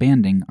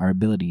expanding our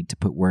ability to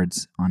put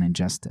words on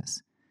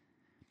injustice.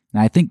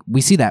 Now, I think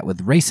we see that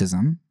with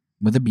racism,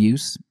 with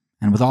abuse,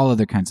 and with all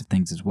other kinds of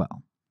things as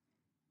well.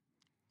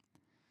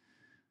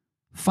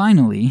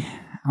 Finally,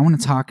 I want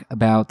to talk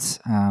about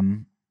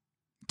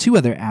two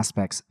other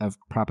aspects of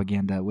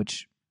propaganda,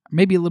 which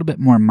may be a little bit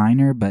more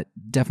minor, but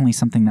definitely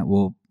something that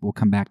we'll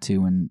come back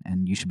to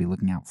and you should be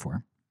looking out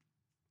for.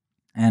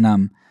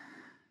 And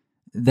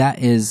that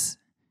is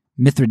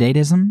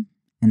Mithridatism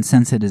and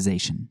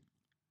sensitization.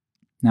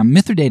 Now,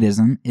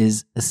 Mithridatism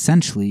is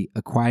essentially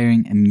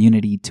acquiring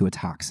immunity to a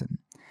toxin.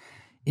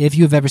 If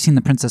you have ever seen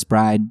The Princess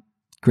Bride,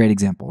 great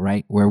example,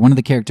 right? Where one of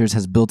the characters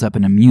has built up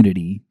an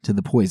immunity to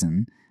the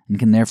poison and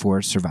can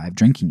therefore survive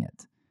drinking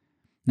it.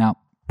 Now,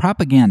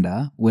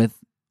 propaganda, with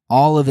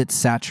all of its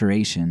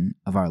saturation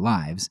of our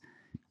lives,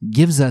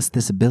 gives us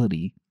this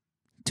ability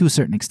to a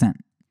certain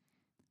extent.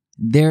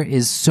 There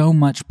is so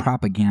much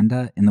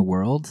propaganda in the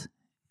world,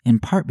 in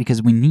part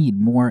because we need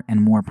more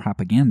and more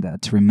propaganda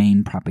to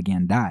remain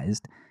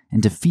propagandized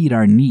and to feed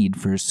our need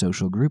for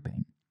social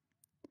grouping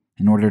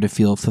in order to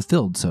feel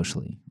fulfilled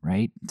socially,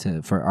 right?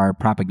 For our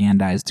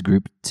propagandized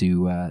group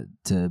to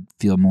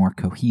feel more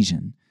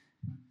cohesion.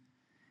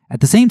 At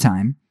the same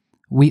time,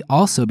 we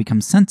also become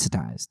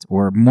sensitized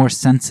or more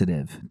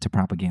sensitive to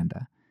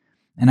propaganda.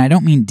 And I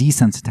don't mean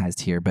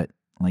desensitized here, but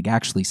like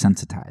actually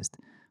sensitized,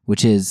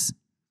 which is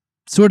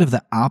sort of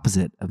the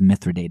opposite of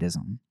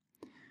Mithridatism.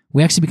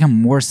 We actually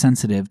become more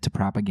sensitive to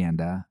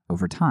propaganda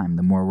over time,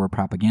 the more we're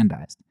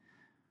propagandized.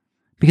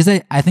 Because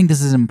I think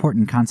this is an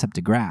important concept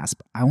to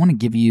grasp. I want to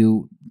give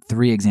you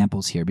 3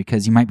 examples here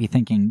because you might be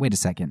thinking, wait a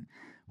second,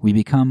 we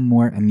become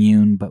more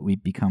immune, but we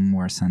become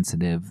more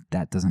sensitive.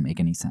 That doesn't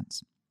make any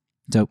sense.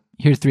 So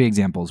here's 3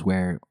 examples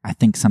where I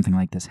think something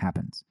like this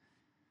happens.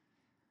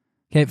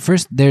 Okay,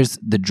 first there's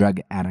the drug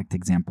addict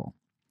example.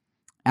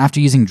 After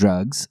using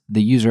drugs,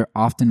 the user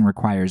often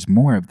requires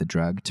more of the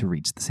drug to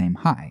reach the same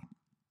high.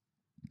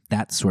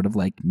 That's sort of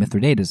like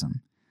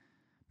Mithridatism.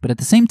 But at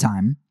the same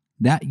time,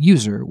 that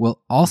user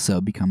will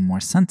also become more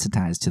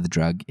sensitized to the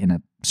drug in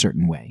a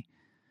certain way.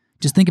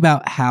 Just think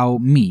about how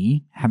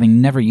me,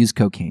 having never used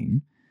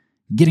cocaine,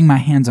 getting my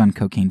hands on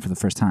cocaine for the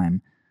first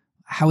time,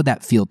 how would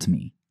that feel to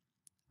me?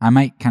 I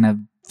might kind of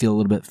feel a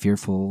little bit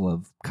fearful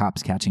of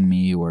cops catching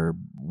me or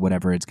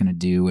whatever it's going to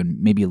do,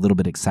 and maybe a little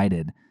bit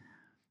excited.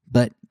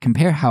 But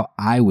compare how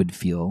I would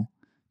feel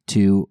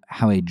to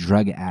how a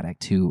drug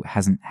addict who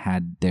hasn't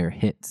had their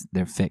hit,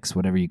 their fix,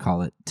 whatever you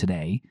call it,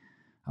 today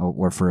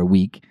or for a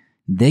week,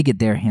 they get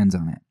their hands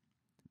on it.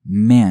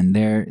 Man,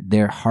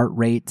 their heart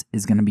rate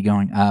is going to be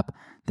going up.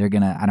 They're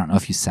going to, I don't know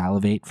if you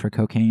salivate for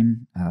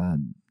cocaine,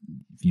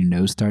 if your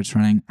nose starts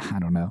running. I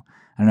don't know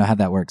how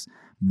that works.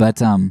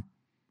 But,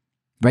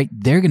 right,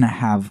 they're going to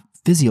have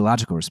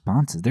physiological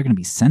responses. They're going to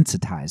be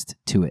sensitized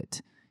to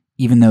it,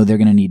 even though they're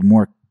going to need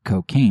more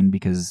cocaine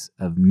because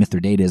of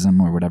Mithridatism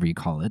or whatever you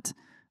call it.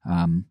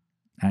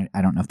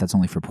 I don't know if that's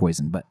only for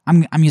poison, but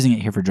I'm using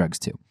it here for drugs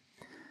too.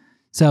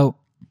 So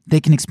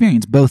they can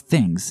experience both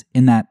things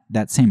in that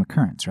same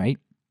occurrence, right?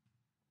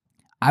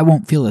 I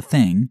won't feel a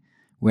thing,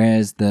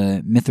 whereas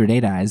the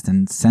Mithridatized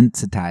and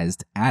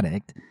sensitized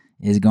addict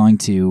is going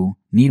to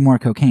need more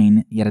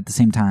cocaine, yet at the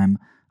same time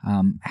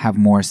have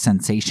more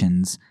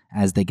sensations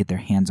as they get their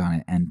hands on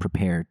it and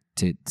prepare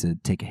to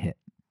take a hit.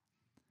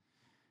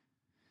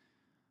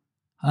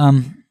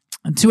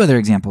 2 other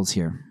examples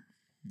here.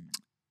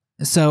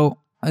 So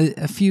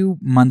a few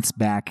months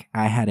back,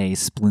 I had a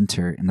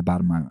splinter in the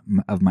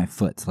bottom of my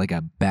foot, like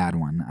a bad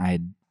one. I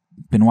had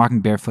been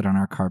walking barefoot on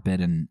our carpet,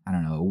 and I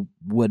don't know,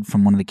 wood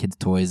from one of the kids'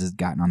 toys has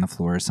gotten on the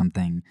floor or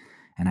something,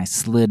 and I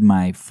slid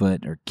my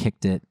foot or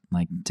kicked it,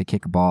 like to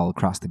kick a ball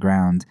across the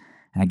ground,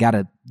 and I got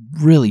a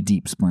really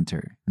deep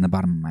splinter in the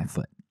bottom of my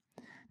foot.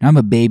 Now, I'm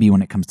a baby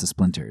when it comes to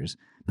splinters,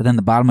 but then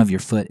the bottom of your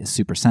foot is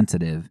super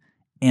sensitive,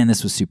 and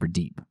this was super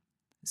deep.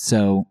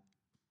 So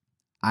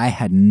I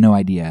had no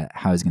idea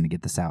how I was going to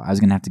get this out. I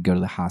was going to have to go to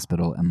the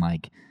hospital and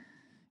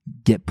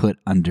get put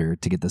under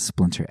to get the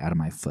splinter out of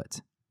my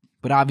foot.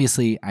 But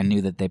obviously, I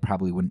knew that they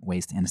probably wouldn't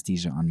waste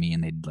anesthesia on me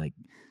and they'd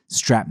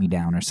strap me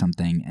down or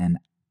something. And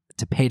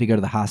to pay to go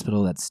to the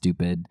hospital, that's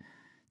stupid.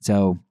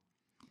 So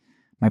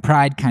my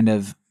pride kind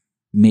of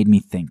made me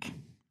think,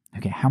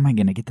 okay, how am I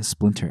going to get the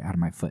splinter out of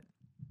my foot?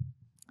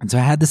 And so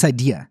I had this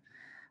idea.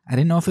 I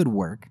didn't know if it would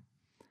work,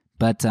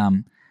 but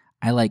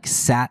I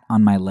sat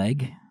on my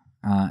leg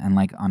and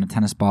on a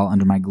tennis ball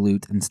under my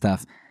glute and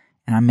stuff,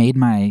 and I made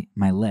my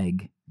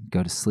leg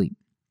go to sleep.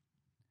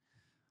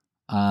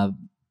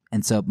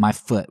 And so my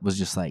foot was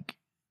just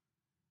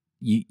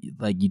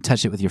you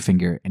touch it with your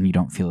finger and you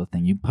don't feel a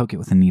thing. You poke it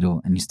with a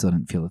needle and you still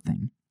didn't feel a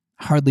thing.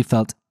 Hardly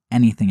felt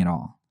anything at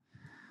all.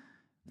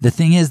 The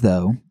thing is,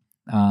 though,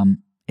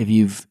 if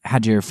you've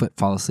had your foot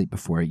fall asleep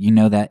before, you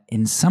know that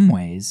in some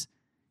ways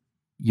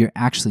you're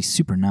actually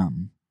super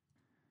numb.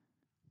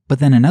 But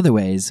then in other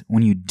ways,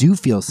 when you do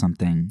feel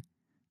something,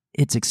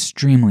 it's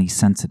extremely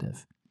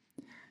sensitive.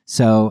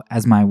 So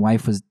as my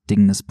wife was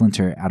digging the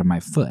splinter out of my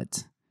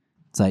foot,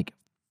 it's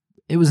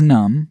it was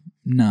numb,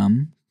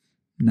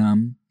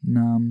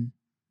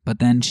 but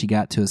then she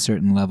got to a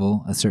certain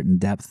level, a certain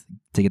depth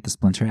to get the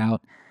splinter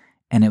out,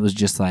 and it was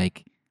just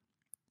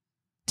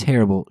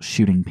terrible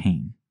shooting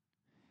pain.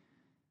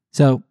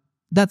 So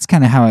that's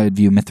kind of how I would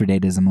view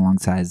Mithridatism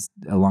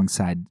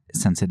alongside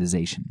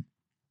sensitization.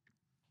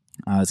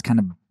 It's kind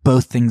of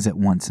both things at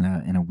once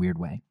in a weird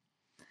way.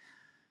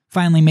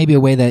 Finally, maybe a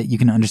way that you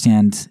can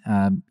understand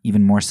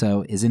even more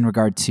so is in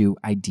regard to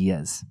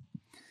ideas.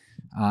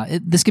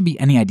 This could be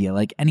any idea,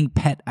 like any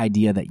pet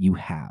idea that you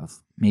have.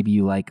 Maybe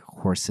you like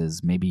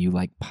horses, maybe you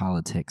like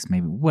politics,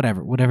 maybe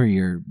whatever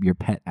your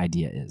pet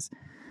idea is.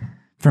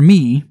 For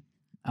me,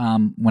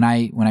 when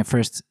I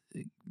first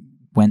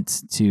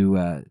went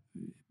to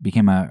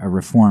became a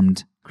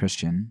Reformed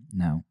Christian,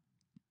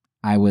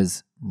 I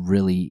was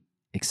really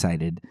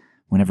excited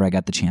whenever I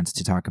got the chance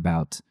to talk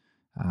about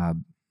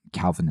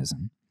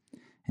Calvinism.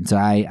 And so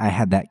I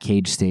had that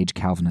cage stage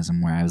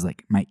Calvinism where I was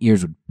my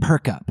ears would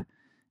perk up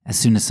as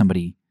soon as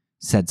somebody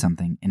said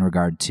something in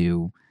regard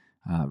to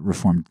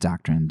Reformed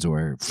doctrines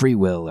or free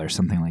will or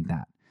something like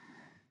that.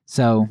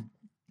 So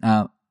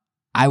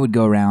I would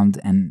go around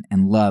and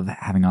love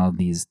having all of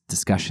these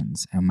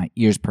discussions, and my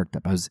ears perked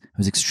up. I was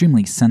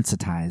extremely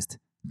sensitized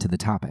to the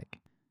topic.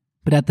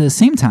 But at the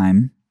same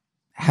time,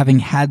 having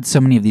had so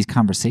many of these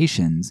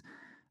conversations,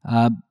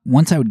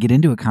 once I would get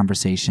into a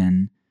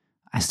conversation,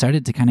 I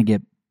started to kind of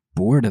get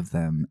bored of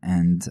them,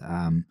 and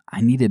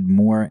I needed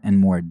more and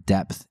more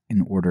depth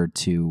in order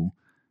to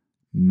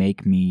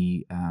make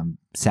me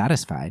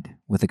satisfied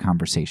with a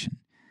conversation.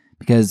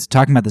 because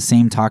talking about the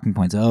same talking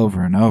points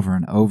over and over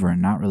and over and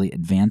not really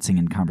advancing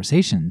in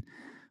conversation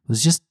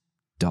was just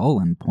dull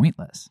and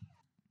pointless.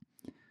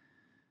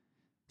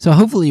 So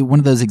hopefully one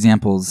of those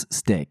examples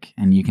stick,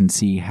 and you can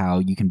see how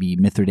you can be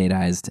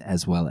Mithridatized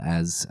as well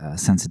as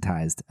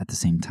sensitized at the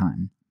same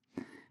time.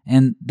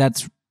 And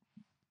that's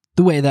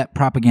the way that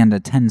propaganda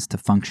tends to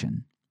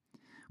function.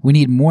 We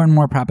need more and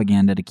more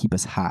propaganda to keep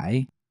us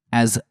high,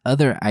 as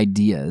other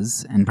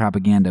ideas and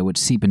propaganda which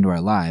seep into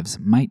our lives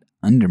might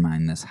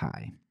undermine this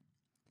high.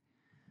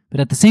 But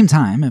at the same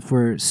time, if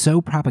we're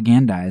so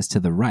propagandized to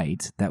the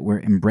right that we're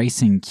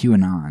embracing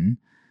QAnon,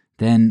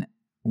 then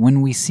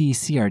when we see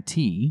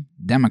CRT,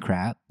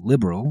 Democrat,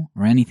 liberal,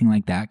 or anything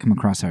like that come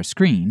across our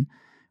screen,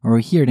 or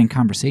we hear it in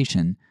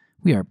conversation,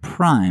 we are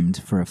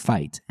primed for a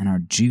fight and our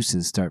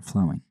juices start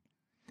flowing.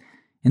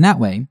 In that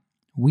way,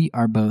 we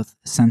are both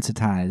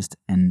sensitized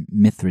and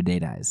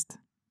Mithridatized.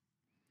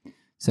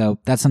 So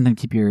that's something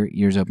to keep your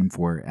ears open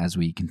for as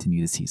we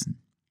continue the season.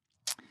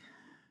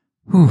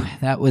 Whew,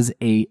 that was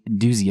a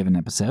doozy of an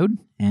episode,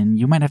 and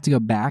you might have to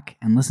go back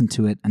and listen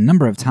to it a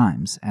number of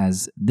times,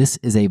 as this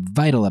is a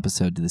vital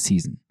episode to the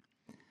season.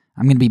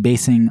 I'm going to be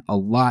basing a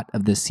lot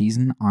of this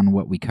season on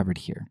what we covered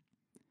here.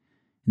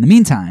 In the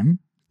meantime,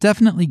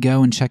 definitely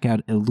go and check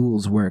out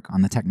Elul's work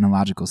on the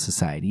Technological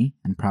Society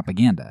and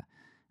propaganda,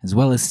 as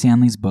well as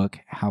Stanley's book,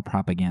 How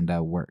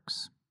Propaganda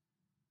Works.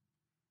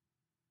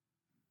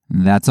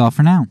 That's all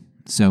for now.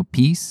 So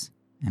peace,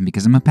 and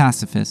because I'm a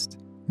pacifist,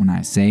 when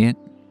I say it,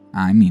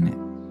 I mean it.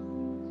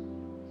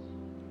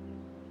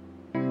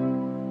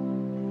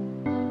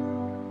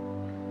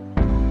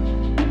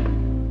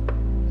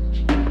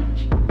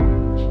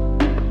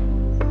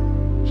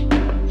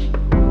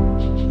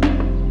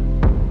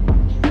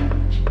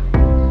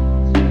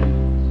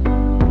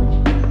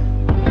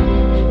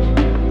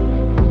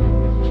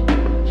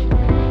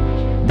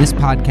 This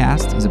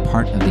podcast is a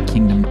part of the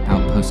Kingdom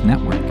Outpost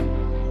Network.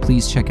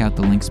 Please check out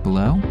the links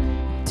below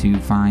to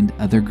find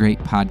other great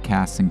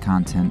podcasts and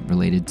content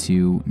related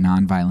to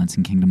nonviolence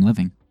and kingdom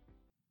living.